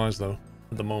for its size, though,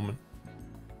 at the moment.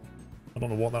 I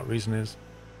don't know what that reason is.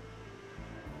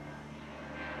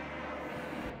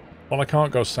 Well, I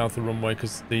can't go south of the runway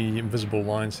because the invisible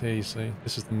lines here, you see.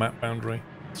 This is the map boundary.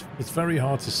 It's very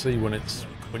hard to see when it's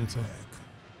winter.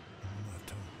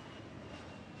 Nutter.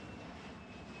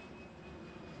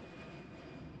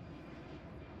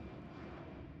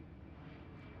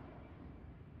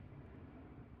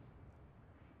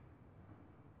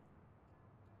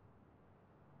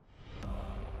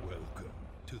 Welcome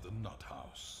to the Nut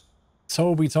House.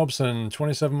 Toby Thompson,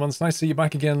 27 months. Nice to see you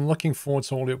back again. Looking forward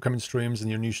to all the upcoming streams in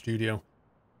your new studio.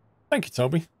 Thank you,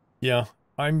 Toby. Yeah,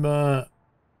 I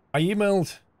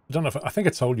emailed, I don't know if, I think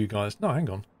I told you guys. No, hang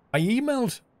on. I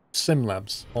emailed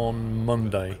SimLabs on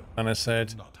Monday and I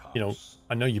said, you know,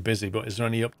 I know you're busy, but is there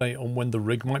any update on when the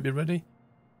rig might be ready?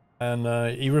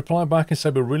 And he replied back and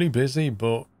said, we're really busy,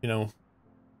 but, you know,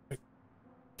 I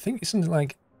think it's something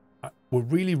like, we're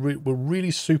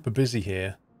really super busy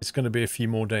here. It's going to be a few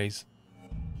more days.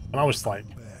 And I was like,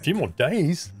 a few more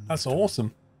days? That's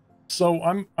awesome. So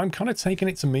I'm kind of taking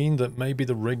it to mean that maybe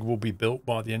the rig will be built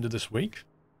by the end of this week.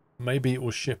 Maybe it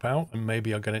will ship out and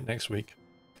maybe I'll get it next week.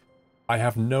 I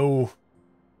have no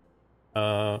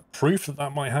proof that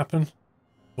that might happen.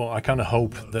 Well, I kind of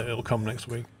hope that it'll come next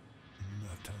week.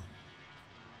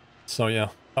 So yeah,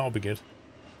 that'll be good.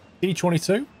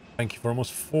 D22, thank you for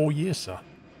almost 4 years, sir.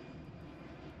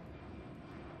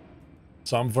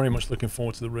 So I'm very much looking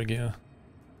forward to the rig here.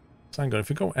 So hang on, if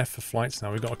we go F for flights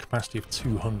now, we've got a capacity of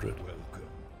 200.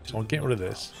 So I'll get rid of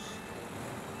this.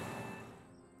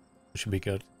 Which should be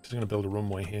good, because I'm going to build a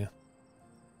runway here.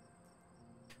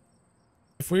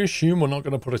 If we assume we're not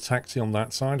going to put a taxi on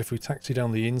that side, if we taxi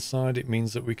down the inside, it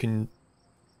means that we can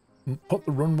put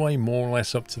the runway more or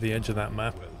less up to the edge of that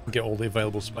map and get all the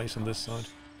available space on this side.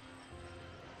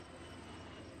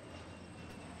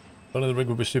 But the rig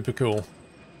would be super cool.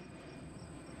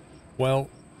 Well,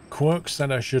 Quirk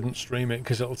said I shouldn't stream it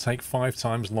because it'll take 5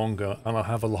 times longer and I'll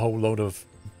have a whole load of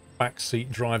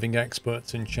backseat driving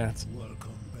experts in chat.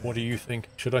 What do you think?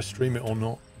 Should I stream it or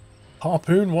not?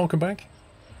 Harpoon, welcome back.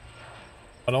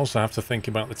 I'd also have to think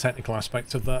about the technical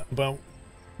aspect of that, about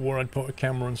where I'd put a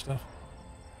camera and stuff.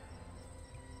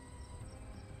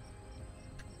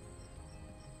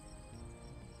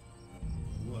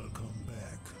 Welcome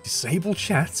back. Disable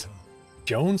chat?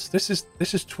 Jones, this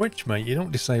is Twitch, mate. You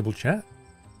don't disable chat.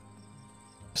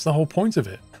 That's the whole point of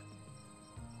it.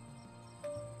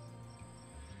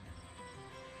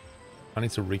 I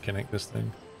need to reconnect this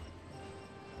thing.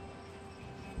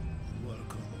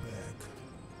 Welcome back.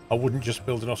 I wouldn't just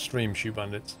build enough stream, shoot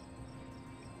bandits.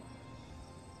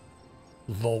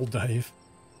 Lol, Dave.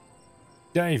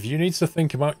 Dave, you need to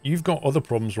think about... You've got other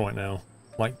problems right now.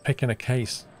 Like picking a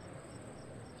case.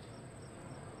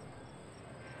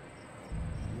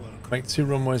 Make 2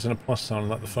 runways and a plus sign and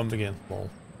let the fun begin. Lol.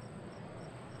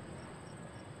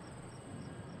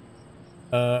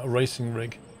 A racing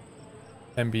rig.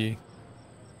 MBE.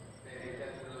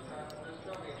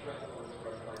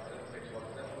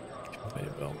 Conveyor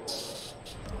belts.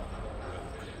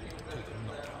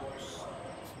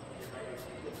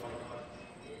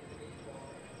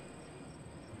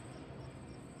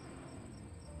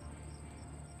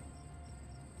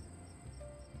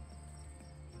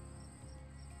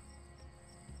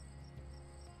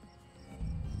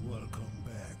 Welcome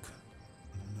back,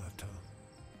 Nutter.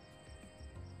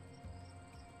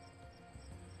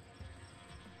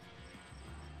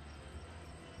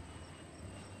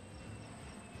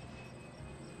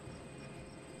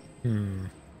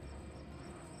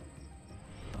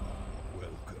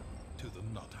 Welcome to the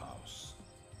Nut House.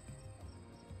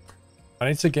 I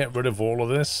need to get rid of all of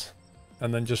this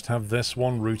and then just have this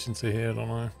one route into here, don't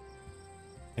I?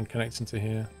 And connect into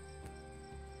here.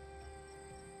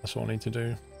 That's what I need to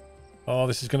do. Oh,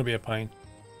 this is going to be a pain.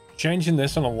 Changing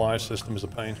this on a live system is a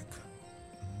pain.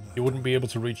 You wouldn't be able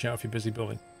to reach out if you're busy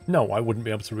building. No, I wouldn't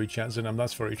be able to reach out, Zinam.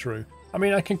 That's very true. I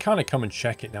mean, I can kind of come and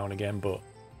check it now and again, but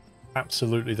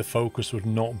absolutely the focus would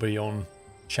not be on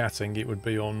chatting. It would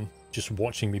be on just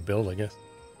watching me build, I guess.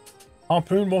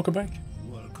 Harpoon, welcome back.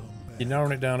 You're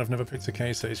narrowing it down. I've never picked a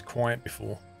case that is quiet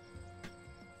before.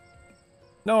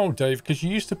 No, Dave, because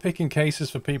you're used to picking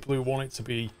cases for people who want it to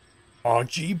be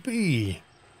RGB.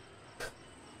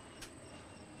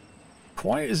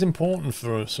 Quiet is important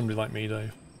for somebody like me,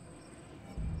 Dave.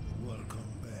 Welcome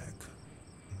back.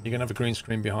 You're going to have a green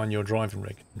screen behind your driving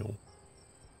rig? No.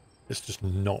 It's just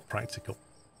not practical.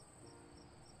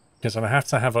 Because I have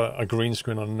to have a green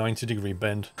screen on a 90-degree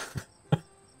bend.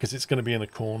 Because it's going to be in a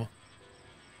corner.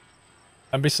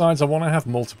 And besides, I want to have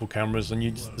multiple cameras, and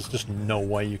there's just no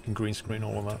way you can green screen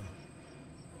all of that.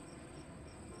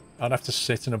 I'd have to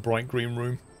sit in a bright green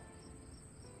room.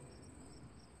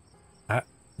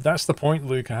 That's the point,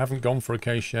 Luke. I haven't gone for a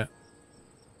case yet.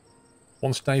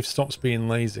 Once Dave stops being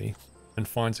lazy and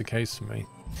finds a case for me,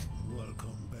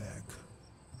 Welcome back,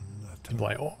 he'll be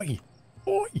like, oi!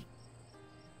 Oi!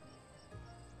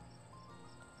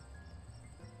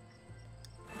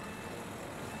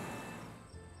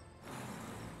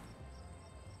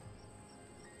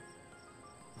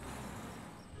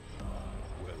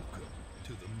 Welcome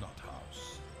to the Nut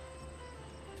House.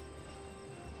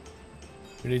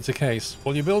 Who needs a case?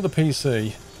 Well, you build a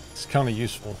PC. It's kind of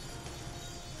useful.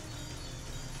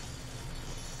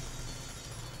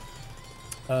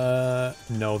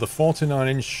 No, the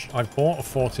 49-inch... I've bought a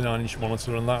 49-inch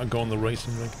monitor and that'll go on the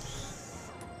racing rig.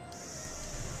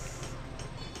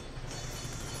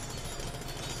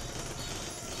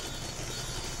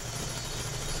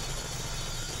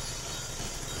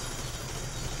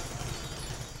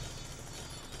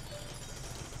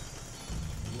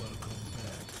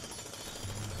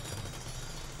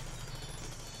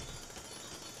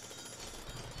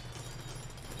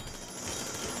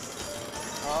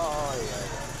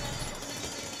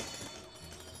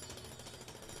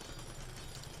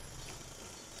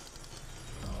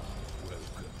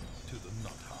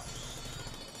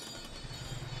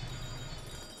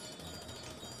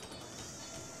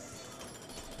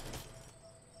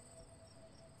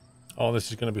 Oh,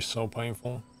 this is going to be so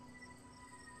painful.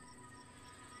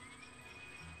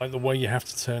 Like the way you have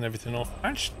to turn everything off.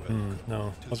 Actually,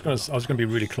 no. I was gonna be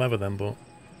really clever then, but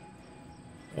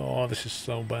oh, this is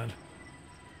so bad.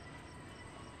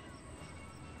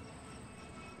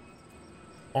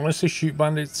 Honestly, Shoot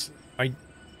Bandits,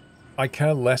 I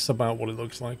care less about what it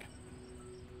looks like.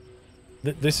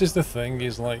 This is the thing,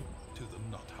 is like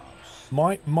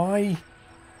my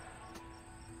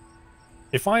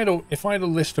if I had a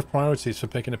list of priorities for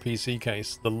picking a PC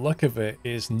case, the look of it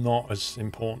is not as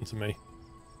important to me.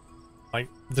 Like,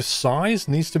 the size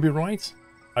needs to be right.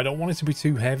 I don't want it to be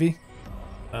too heavy.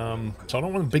 So I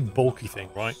don't want a big bulky thing,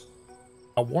 right?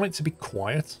 I want it to be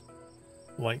quiet.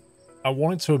 Like, I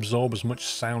want it to absorb as much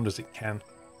sound as it can,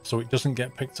 so it doesn't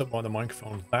get picked up by the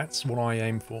microphone. That's what I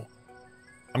aim for.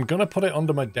 I'm gonna put it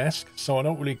under my desk, so I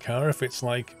don't really care if it's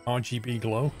like RGB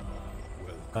glow.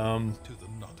 To the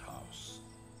Nut House.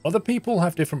 Other people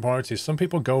have different priorities. Some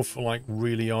people go for like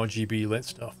really RGB lit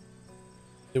stuff.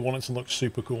 They want it to look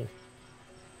super cool.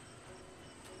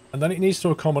 And then it needs to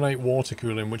accommodate water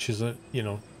cooling, which is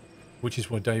which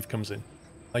is where Dave comes in.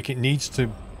 Like, it needs to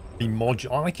be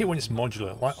modular. I like it when it's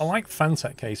modular. Like, I like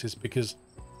Fantech cases because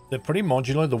they're pretty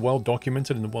modular, they're well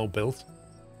documented and they're well built.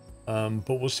 But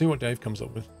we'll see what Dave comes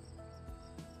up with.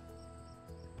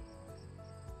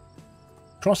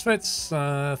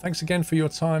 CrossFits, thanks again for your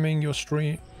timing. Your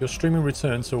streaming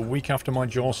return to a week after my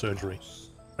jaw surgery.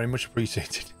 Very much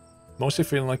appreciated. Mostly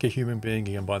feeling like a human being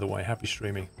again, by the way. Happy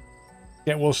streaming.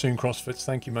 Get well soon, CrossFits.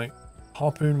 Thank you, mate.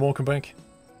 Harpoon, welcome back.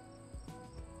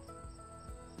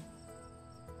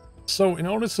 So, in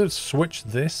order to switch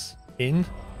this in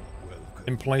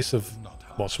place of...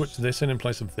 Well, switch this in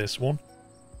place of this one,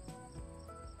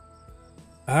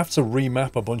 I have to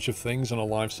remap a bunch of things on a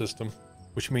live system,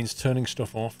 which means turning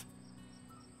stuff off.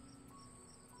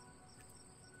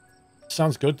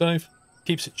 Sounds good, Dave.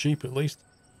 Keeps it cheap, at least.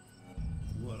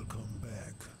 Welcome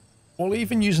back. Well,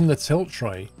 even using the tilt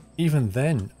tray, even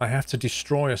then, I have to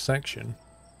destroy a section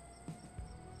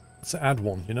to add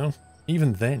one, you know?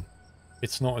 Even then,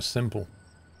 it's not as simple.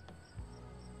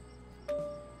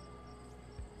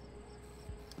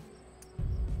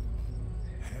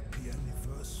 Happy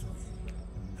anniversary,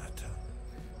 Nutter.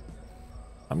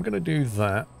 I'm going to do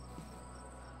that.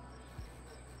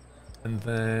 And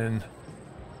then...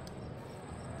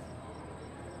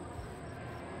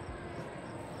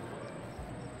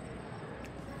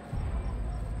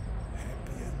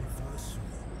 Happy anniversary,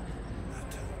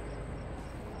 Nutter.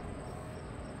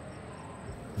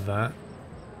 that.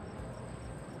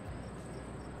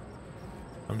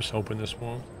 I'm just hoping this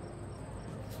won't.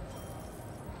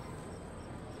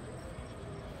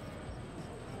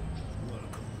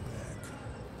 Welcome back,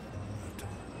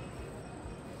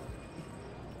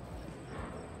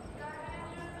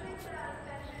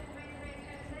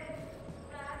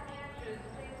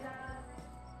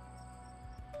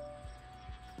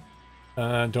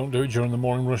 Nutter. Don't do it during the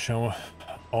morning rush hour.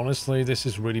 Honestly, this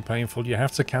is really painful. You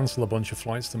have to cancel a bunch of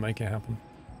flights to make it happen.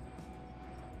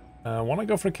 Why not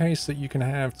go for a case that you can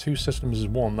have two systems as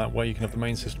one? That way you can have the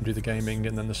main system do the gaming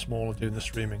and then the smaller doing the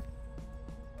streaming.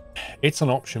 It's an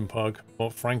option, Pug,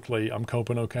 but frankly, I'm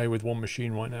coping okay with one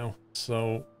machine right now.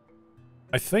 So,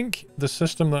 I think the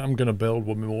system that I'm going to build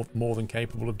will be more than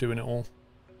capable of doing it all.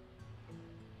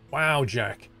 Wow,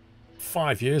 Jack.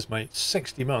 5 years, mate.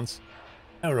 60 months.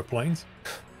 Aeroplanes.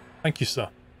 Thank you, sir.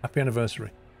 Happy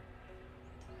anniversary.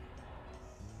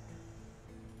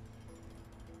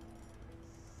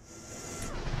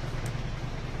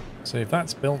 So if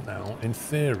that's built now, in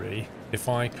theory, if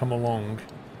I come along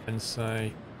and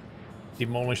say,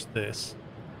 demolish this,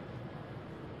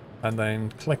 and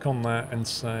then click on that and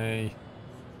say,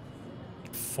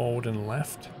 forward and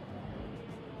left.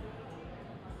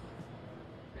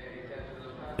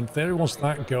 In theory, once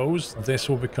that goes, this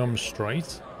will become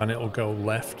straight, and it'll go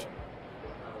left.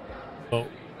 Oh.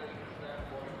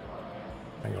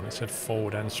 Hang on, it said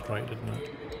forward and straight, didn't it?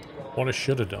 What I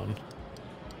should have done...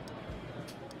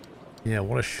 Yeah,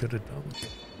 what I should have done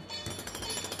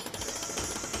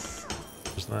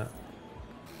was that.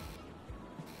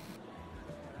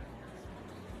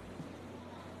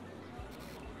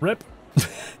 Rip.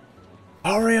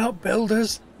 Hurry up,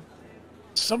 builders.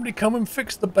 Somebody come and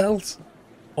fix the belt.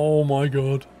 Oh my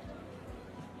god.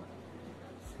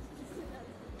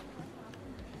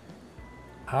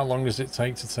 How long does it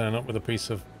take to turn up with a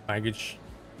piece of baggage?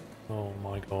 Oh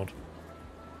my god.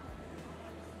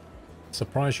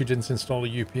 Surprised you didn't install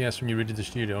a UPS when you redid the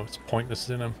studio. It's pointless,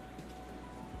 isn't it?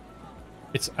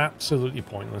 It's absolutely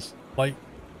pointless. Like,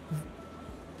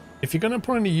 if you're going to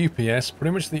put in a UPS,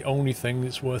 pretty much the only thing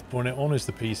that's worth putting it on is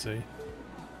the PC.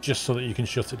 just so that you can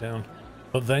shut it down.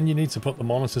 But then you need to put the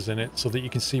monitors in it so that you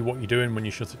can see what you're doing when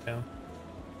you shut it down.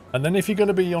 And then if you're going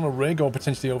to be on a rig or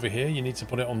potentially over here, you need to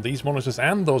put it on these monitors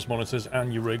and those monitors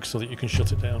and your rig so that you can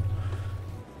shut it down.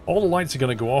 All the lights are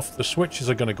going to go off, the switches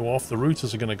are going to go off, the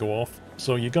routers are going to go off,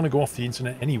 so you're going to go off the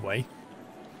internet anyway.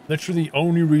 Literally the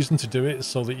only reason to do it is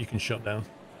so that you can shut down.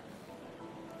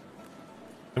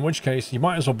 In which case, you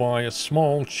might as well buy a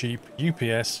small, cheap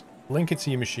UPS, link it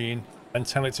to your machine, and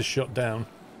tell it to shut down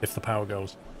if the power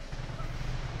goes.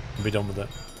 And be done with it.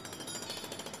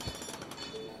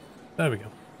 There we go.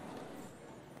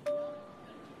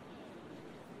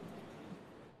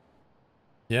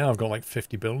 Yeah, I've got like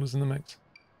 50 builders in the mix.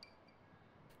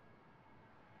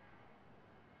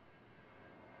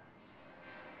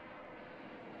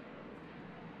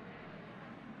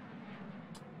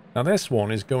 Now this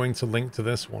one is going to link to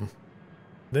this one.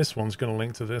 This one's going to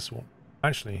link to this one.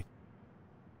 Actually,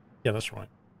 yeah, that's right.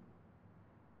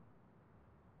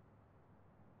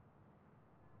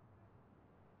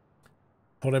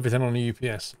 Put everything on a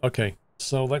UPS. Okay,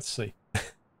 so let's see.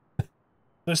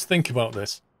 Let's think about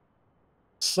this.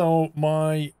 So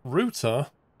my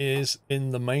router is in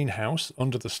the main house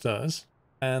under the stairs,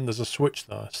 and there's a switch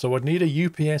there. So I'd need a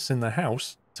UPS in the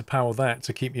house to power that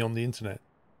to keep me on the internet.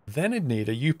 Then I'd need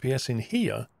a UPS in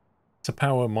here to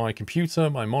power my computer,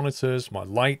 my monitors, my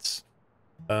lights,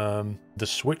 the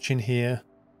switch in here,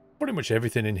 pretty much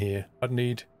everything in here I'd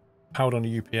need powered on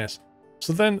a UPS.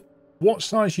 So then what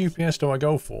size UPS do I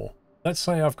go for? Let's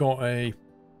say I've got a...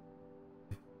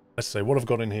 Let's say what I've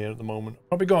got in here at the moment.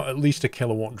 Probably got at least a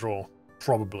kilowatt draw.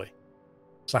 Probably.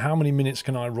 So how many minutes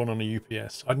can I run on a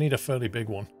UPS? I'd need a fairly big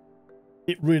one.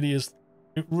 It really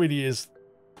is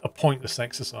a pointless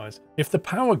exercise. If the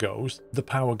power goes, the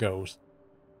power goes.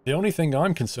 The only thing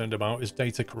I'm concerned about is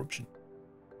data corruption.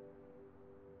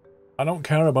 I don't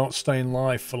care about staying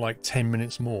live for like 10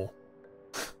 minutes more.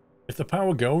 If the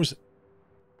power goes,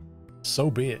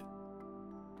 so be it.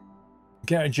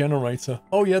 Get a generator.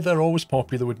 Oh yeah, they're always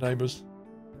popular with neighbours.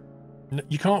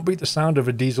 You can't beat the sound of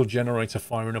a diesel generator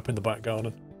firing up in the back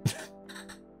garden.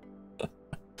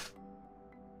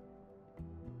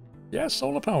 Yeah,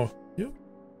 solar power. Yep.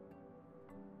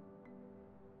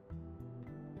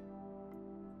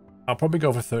 I'll probably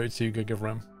go for 32 gig of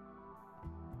RAM.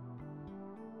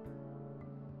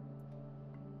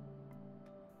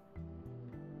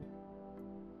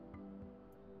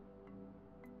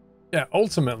 Yeah,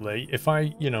 ultimately, if I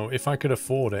could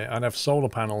afford it, I'd have solar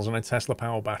panels and a Tesla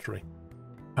power battery.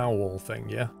 Powerwall thing,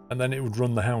 yeah? And then it would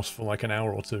run the house for like an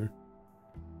hour or two.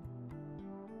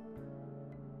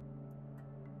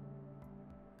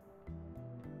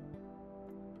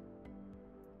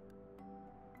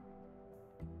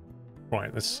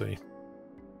 Right, let's see.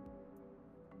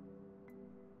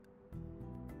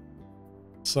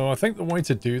 So I think the way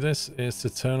to do this is to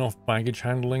turn off baggage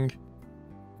handling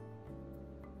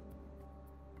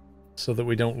so that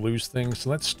we don't lose things. So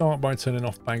let's start by turning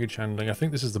off baggage handling. I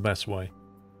think this is the best way.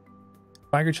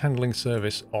 Baggage handling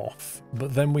service off,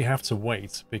 but then we have to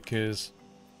wait because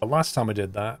the last time I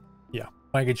did that, yeah,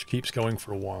 baggage keeps going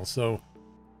for a while. So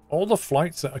all the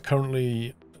flights that are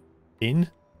currently in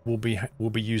will be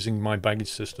using my baggage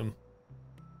system.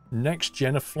 Next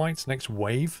gen of flights, next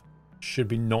wave, should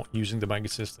be not using the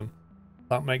baggage system.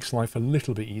 That makes life a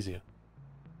little bit easier.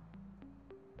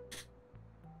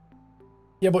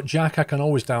 Yeah, but Jack, I can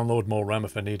always download more RAM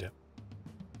if I need it.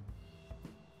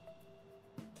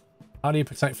 How do you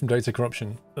protect from data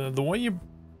corruption? The way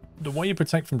you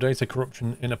protect from data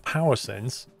corruption in a power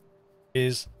sense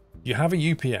is you have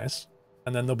a UPS,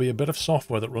 and then there'll be a bit of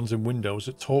software that runs in Windows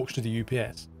that talks to the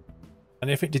UPS. And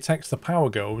if it detects the power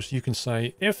goes, you can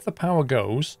say, if the power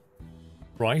goes,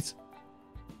 right,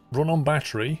 run on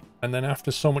battery, and then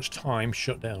after so much time,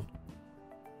 shut down.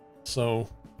 So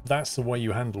that's the way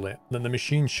you handle it. Then the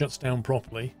machine shuts down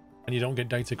properly, and you don't get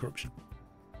data corruption.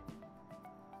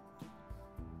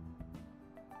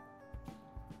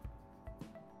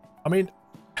 I mean,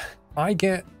 I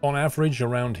get, on average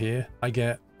around here, I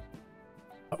get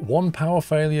one power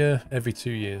failure every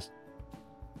 2 years.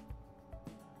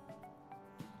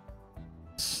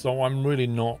 So I'm really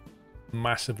not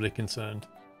massively concerned.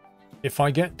 If I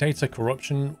get data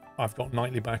corruption, I've got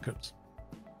nightly backups.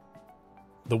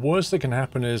 The worst that can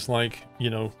happen is, like, you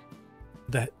know,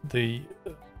 the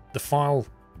file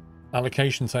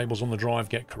allocation tables on the drive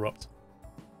get corrupt.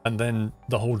 And then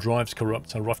the whole drive's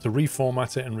corrupt. I'll have to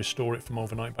reformat it and restore it from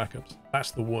overnight backups.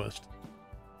 That's the worst.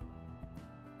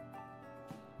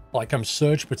 Like, I'm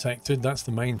surge protected, that's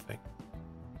the main thing.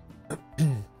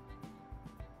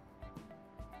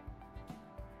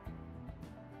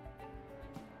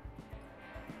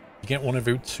 You get one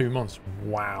every 2 months.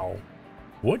 Wow.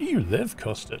 Where do you live,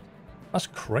 Custard? That's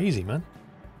crazy, man.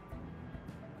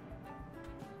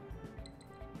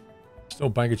 Still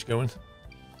baggage going.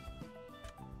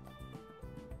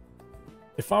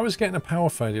 If I was getting a power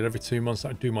failure every 2 months,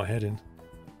 that'd do my head in.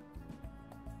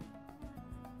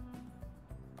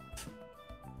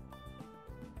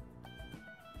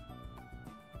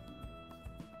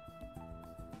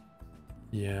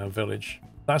 Yeah, village.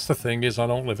 That's the thing, is I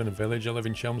don't live in a village, I live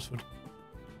in Chelmsford.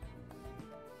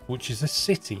 Which is a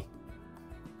city.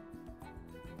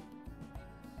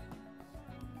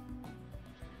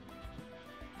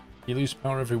 You lose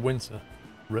power every winter.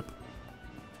 Rip.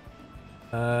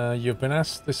 You've been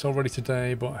asked this already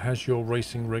today, but has your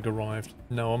racing rig arrived?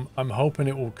 No, I'm hoping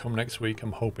it will come next week.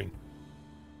 I'm hoping.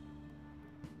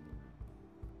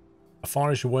 A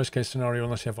fire is your worst case scenario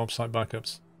unless you have offsite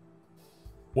backups.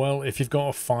 Well, if you've got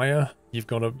a fire, you've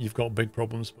got big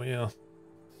problems. But yeah,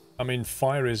 I mean,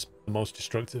 fire is the most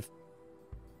destructive.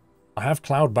 I have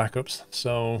cloud backups,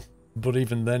 so, but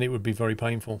even then, it would be very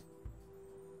painful.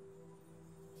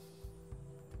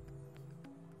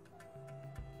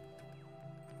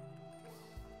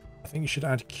 I think you should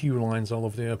add queue lines all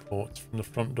over the airport from the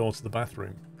front door to the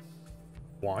bathroom.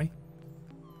 Why?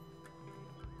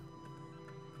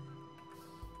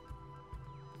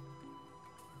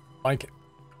 Like,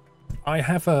 I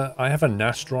have a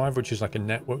NAS drive, which is like a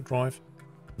network drive.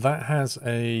 That has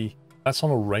that's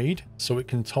on a RAID, so it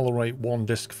can tolerate one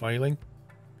disk failing.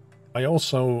 I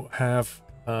also have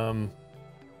a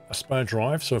spare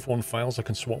drive, so if one fails, I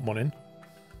can swap one in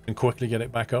and quickly get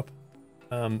it back up.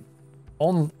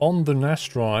 On the NAS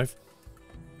drive,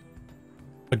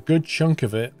 a good chunk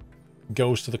of it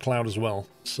goes to the cloud as well.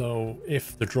 So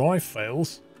if the drive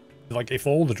fails, like if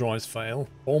all the drives fail,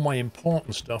 all my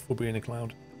important stuff will be in the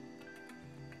cloud.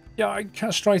 Yeah, I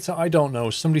can't straight up, I don't know.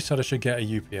 Somebody said I should get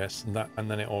a UPS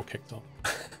and then it all kicked off.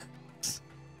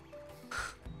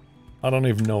 I don't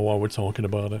even know why we're talking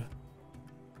about it.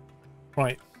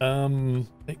 Right,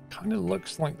 it kind of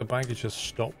looks like the baggage has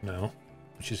stopped now,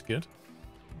 which is good.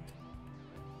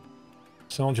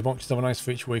 Soldier boxes have a nice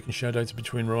feature where you can share data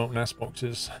between remote NAS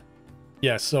boxes.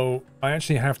 Yeah, so I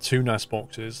actually have 2 NAS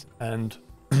boxes, and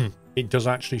it does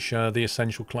actually share the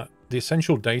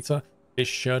essential data is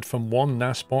shared from one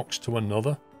NAS box to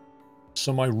another.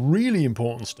 So my really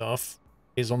important stuff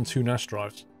is on 2 NAS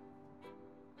drives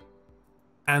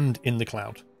and in the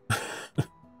cloud.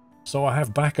 So I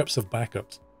have backups of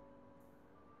backups.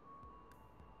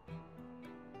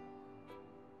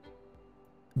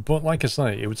 But like I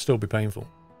say, it would still be painful.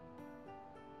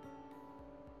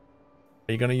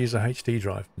 Are you going to use a HD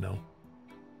drive? No.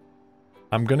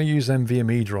 I'm going to use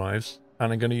NVMe drives,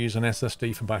 and I'm going to use an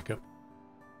SSD for backup.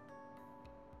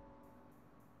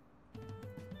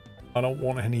 I don't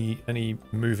want any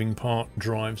moving part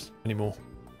drives anymore.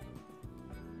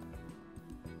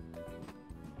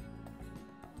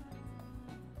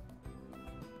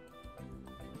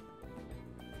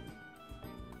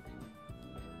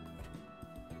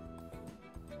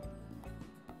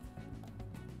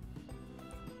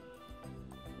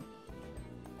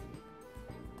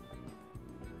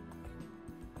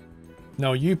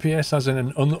 No, UPS as in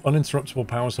an uninterruptible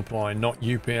power supply, not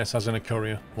UPS as in a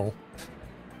courier. Well.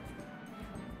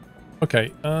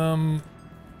 Okay,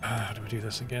 how do we do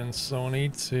this again? So I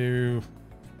need to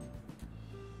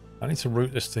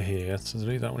route this to here. So to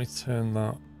do that, we need to turn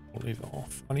that, we'll leave that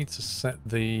off. I need to set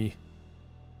each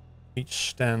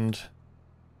stand.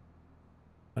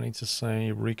 I need to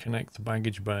say reconnect the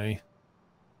baggage bay.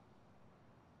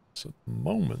 So at the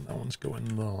moment, that one's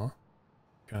going there.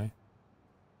 Okay.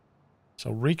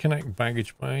 So reconnect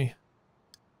baggage bay.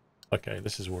 Okay,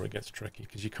 this is where it gets tricky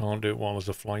because you can't do it while there's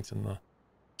a flight in there.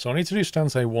 So I need to do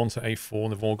stands A1 to A4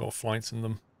 and they've all got flights in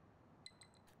them.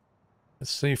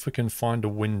 Let's see if we can find a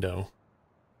window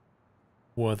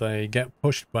where they get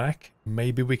pushed back.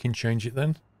 Maybe we can change it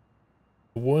then.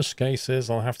 The worst case is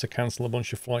I'll have to cancel a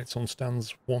bunch of flights on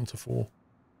stands 1 to 4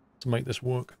 to make this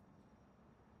work.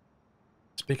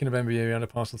 Speaking of NVMe, we had a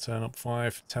parcel turn up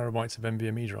 5 terabytes of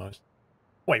NVMe drives.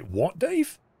 Wait, what,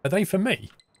 Dave? Are they for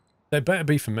me? They better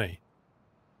be for me.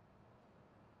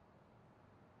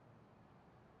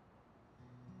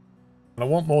 And I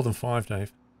want more than 5,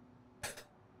 Dave.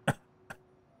 What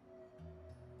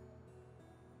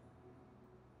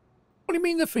do you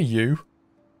mean they're for you?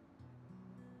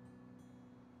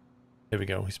 Here we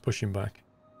go, he's pushing back.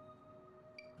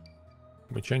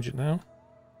 Can we change it now?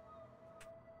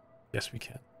 Yes, we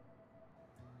can.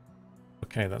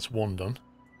 Okay, that's 1 done.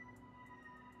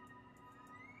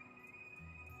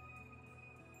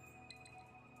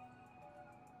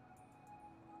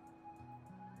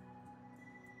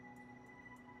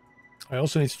 I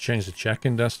also need to change the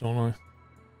check-in desk, don't I?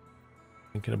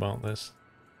 Thinking about this.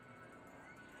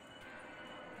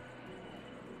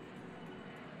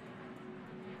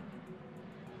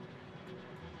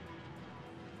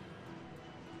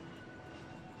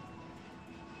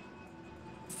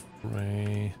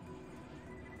 Ray.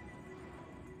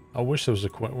 I wish there was a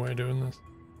quick way of doing this.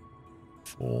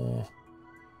 4.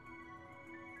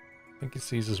 I think it's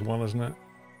these as well, isn't it?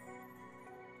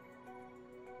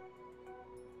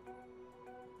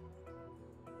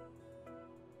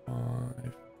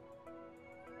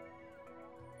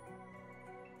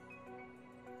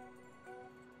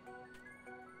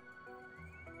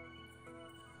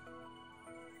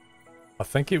 I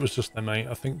think it was just them 8.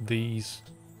 I think these...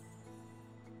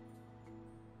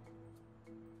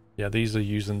 Yeah, these are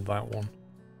using that one.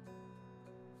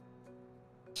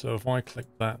 So if I click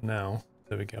that now,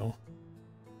 there we go.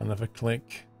 And if I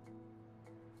click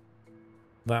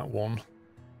that one...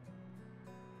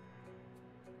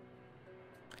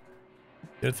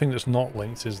 The other thing that's not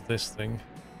linked is this thing.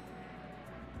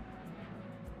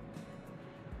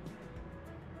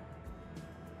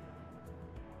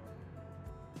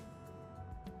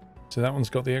 So that one's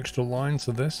got the extra line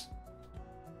to this.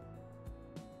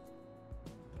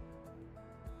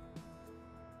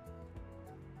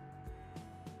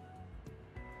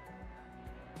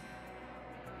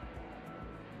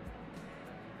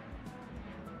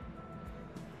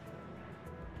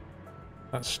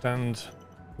 That's stand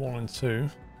 1 and 2.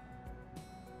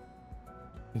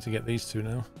 Need to get these two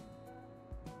now.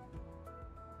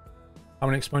 How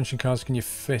many expansion cards can you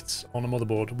fit on a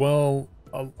motherboard? Well,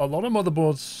 a lot of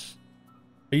motherboards...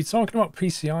 Are you talking about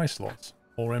PCI slots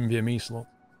or NVMe slots?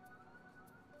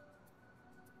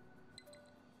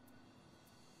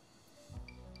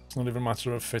 It's not even a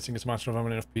matter of fitting, it's a matter of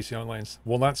having enough PCI lanes.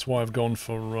 Well, that's why I've gone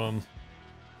for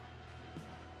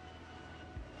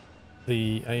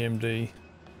the AMD.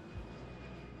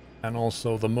 And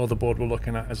also the motherboard we're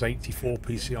looking at has 84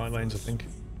 PCI lanes, I think.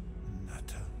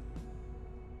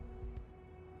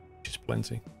 Which is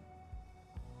plenty.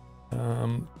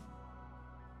 Oh,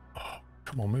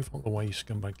 come on, move out of the way, you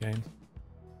scumbag game.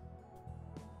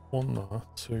 1 there,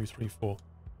 2, 3, 4.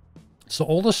 So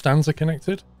all the stands are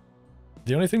connected.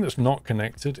 The only thing that's not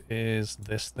connected is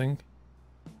this thing.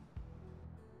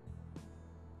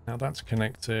 Now that's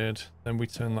connected. Then we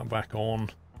turn that back on.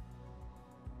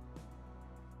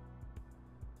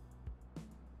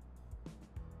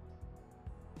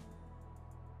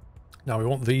 Now we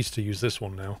want these to use this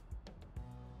one now.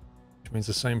 Which means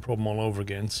the same problem all over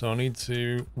again. So I need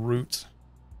to route.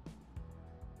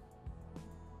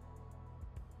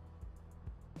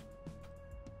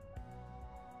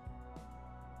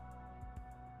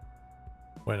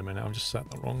 Wait a minute, I've just set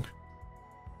that wrong.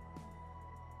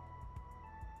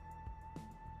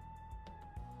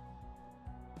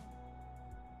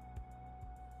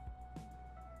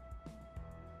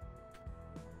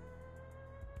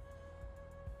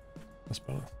 That's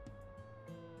better.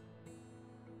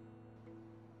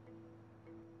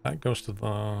 That goes to the...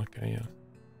 Okay, yeah.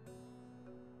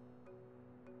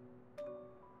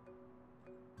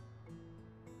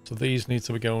 So these need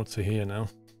to go to here now.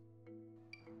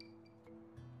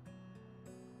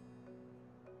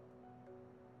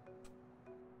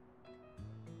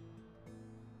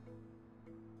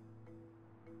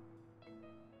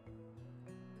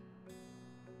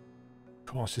 Of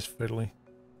course, it's fiddly.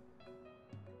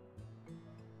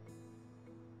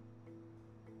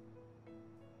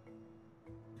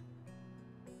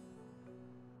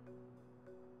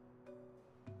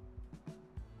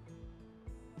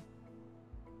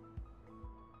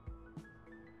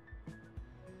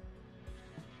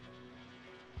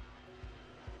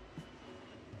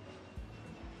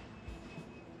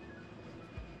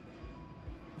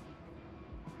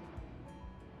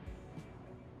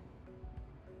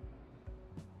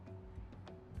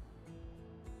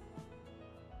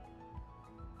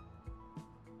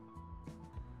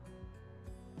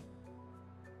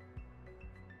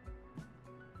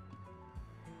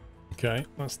 Okay,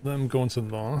 that's them going to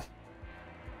there.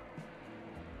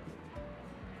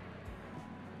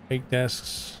 8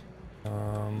 desks.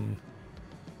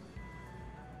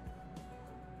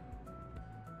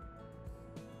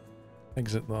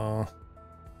 Exit there.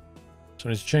 So I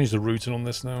need to change the routing on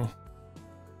this now.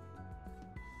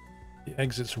 The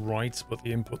exit's right, but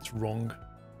the input's wrong.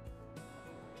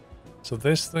 So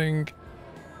this thing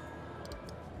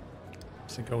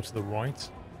has to go to the right.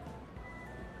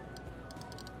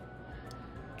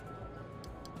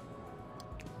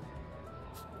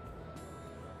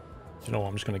 Do you know what?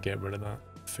 I'm just going to get rid of that.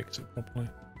 Fix it properly.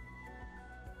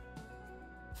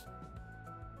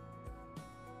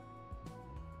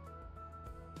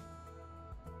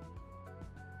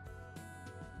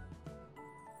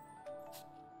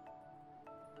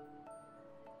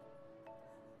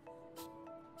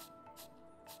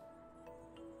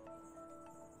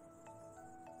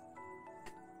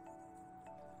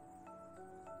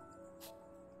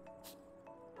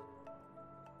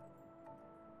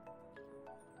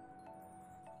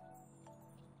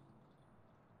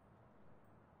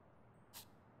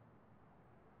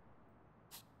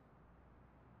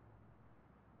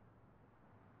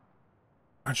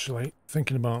 Actually,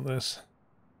 thinking about this,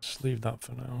 just leave that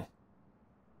for now.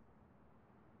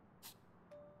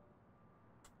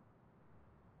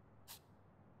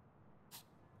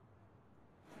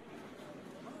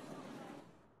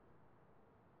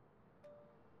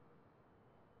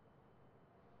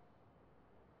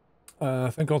 I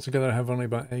think altogether I have only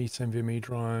about 8 NVMe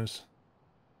drives.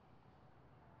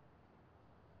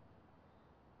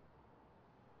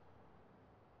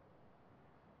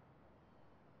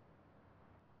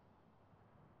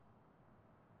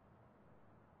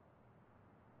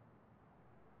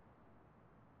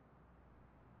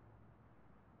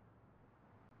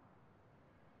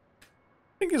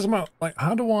 I think it's about, like,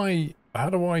 how do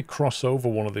I cross over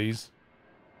one of these?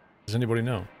 Does anybody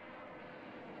know?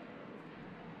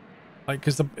 Like,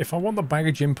 because if I want the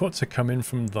baggage input to come in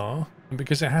from there, and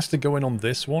because it has to go in on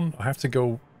this one, I have to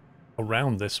go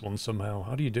around this one somehow.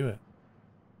 How do you do it?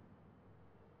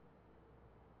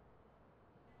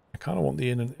 I kind of want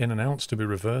the in and outs to be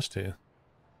reversed here.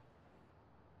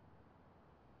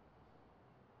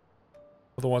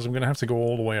 Otherwise, I'm going to have to go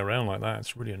all the way around like that.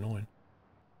 It's really annoying.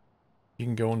 You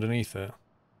can go underneath it.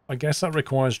 I guess that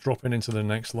requires dropping into the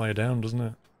next layer down, doesn't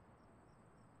it?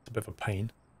 It's a bit of a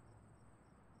pain.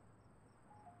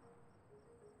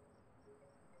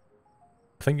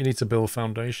 I think you need to build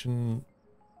foundation.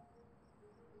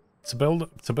 To build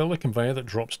a conveyor that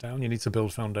drops down, you need to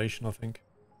build foundation, I think.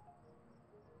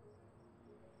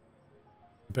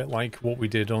 A bit like what we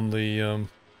did on the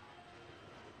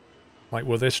like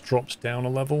where this drops down a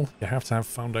level, you have to have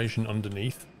foundation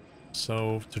underneath.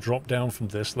 So to drop down from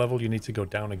this level, you need to go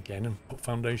down again and put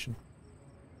foundation.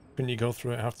 Couldn't you go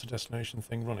through it after destination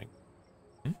thing running?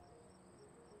 Hmm?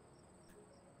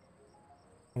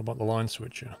 What about the line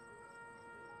switcher?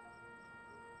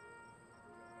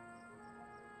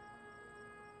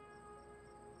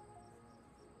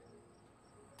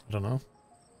 I don't know.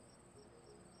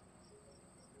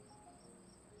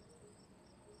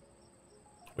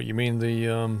 What you mean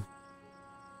the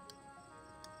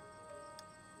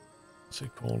what's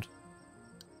it called?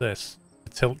 This, the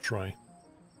tilt tray.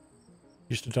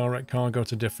 Used to direct cargo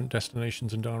to different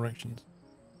destinations and directions.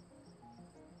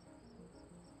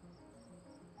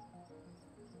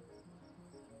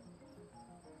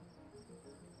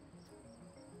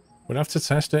 We'd have to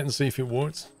test it and see if it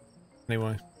works.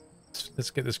 Anyway,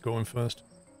 let's get this going first.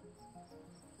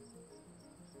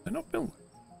 They're not built.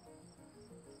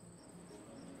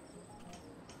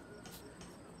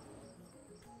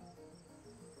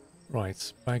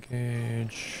 Right,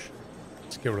 baggage.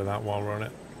 Let's get rid of that while we're on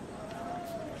it.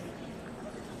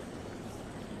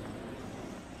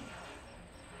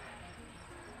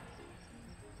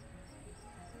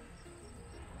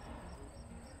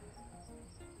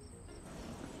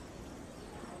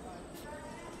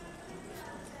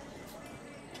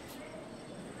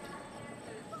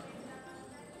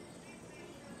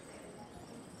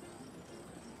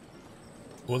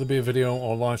 Will there be a video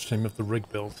or live stream of the rig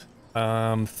build?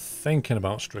 Thinking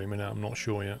about streaming it, I'm not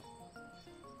sure yet.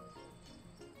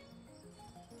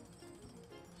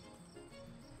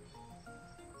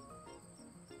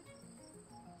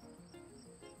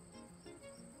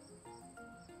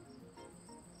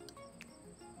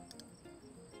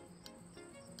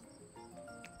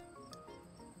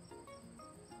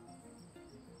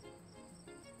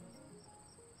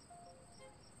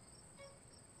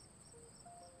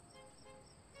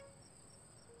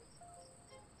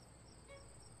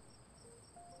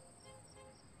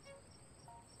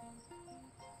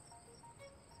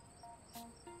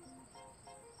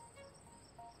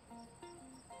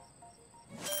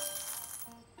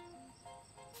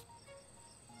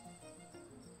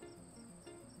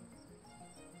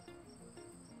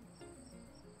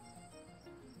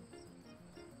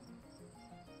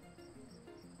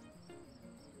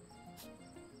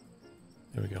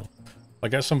 There we go. I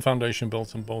get some foundation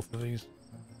built on both of these.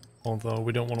 Although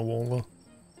we don't want a wall though.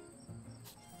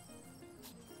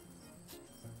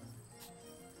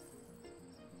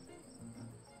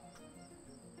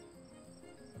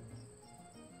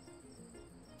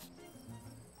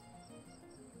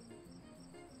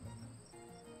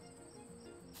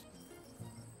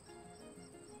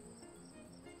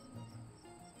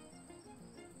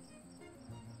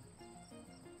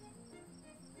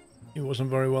 You wasn't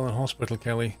very well in hospital,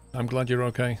 Kelly. I'm glad you're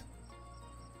okay.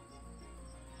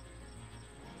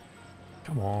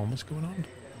 Come on, what's going on?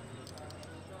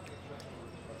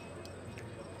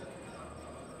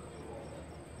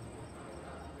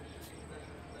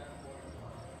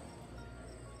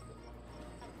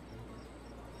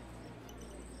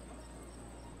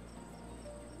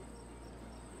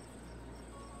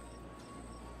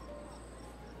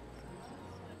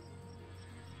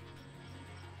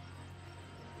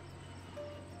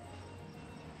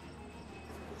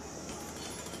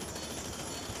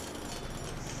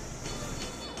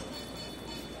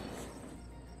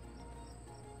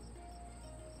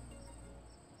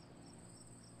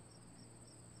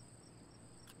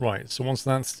 Right, so once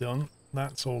that's done,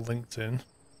 that's all linked in.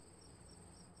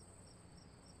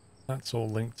 That's all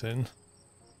linked in.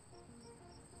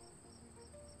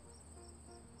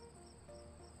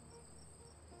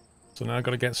 So now I've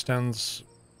got to get stands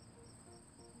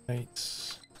 8,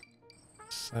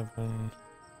 7.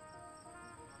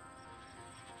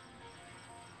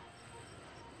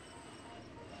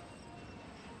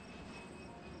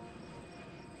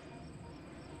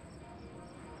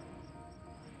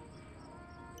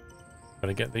 Got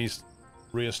to get these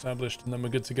re-established and then we're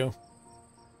good to go.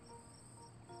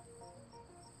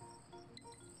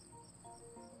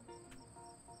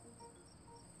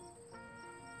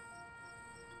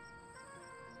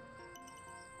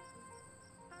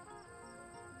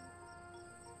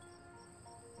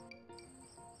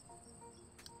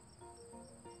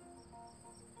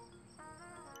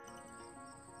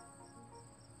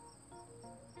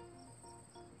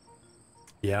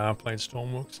 Yeah, I played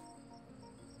Stormworks.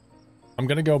 I'm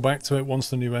going to go back to it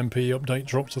once the new MP update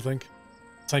drops, I think.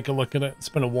 Take a look at it. It's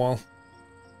been a while.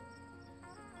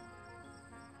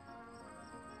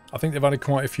 I think they've added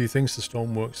quite a few things to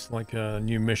Stormworks, like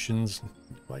new missions,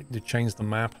 like they changed the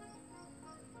map,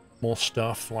 more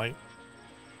stuff, like,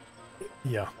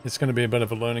 yeah, it's going to be a bit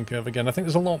of a learning curve again. I think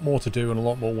there's a lot more to do and a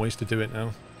lot more ways to do it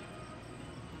now.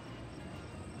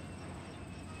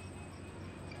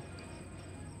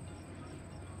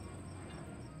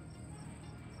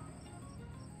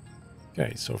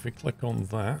 Okay, so if we click on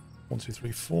that, 1, 2,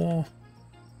 3, 4,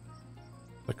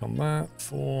 click on that,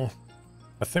 4,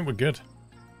 I think we're good.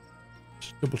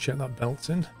 Just double check that belt's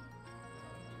in.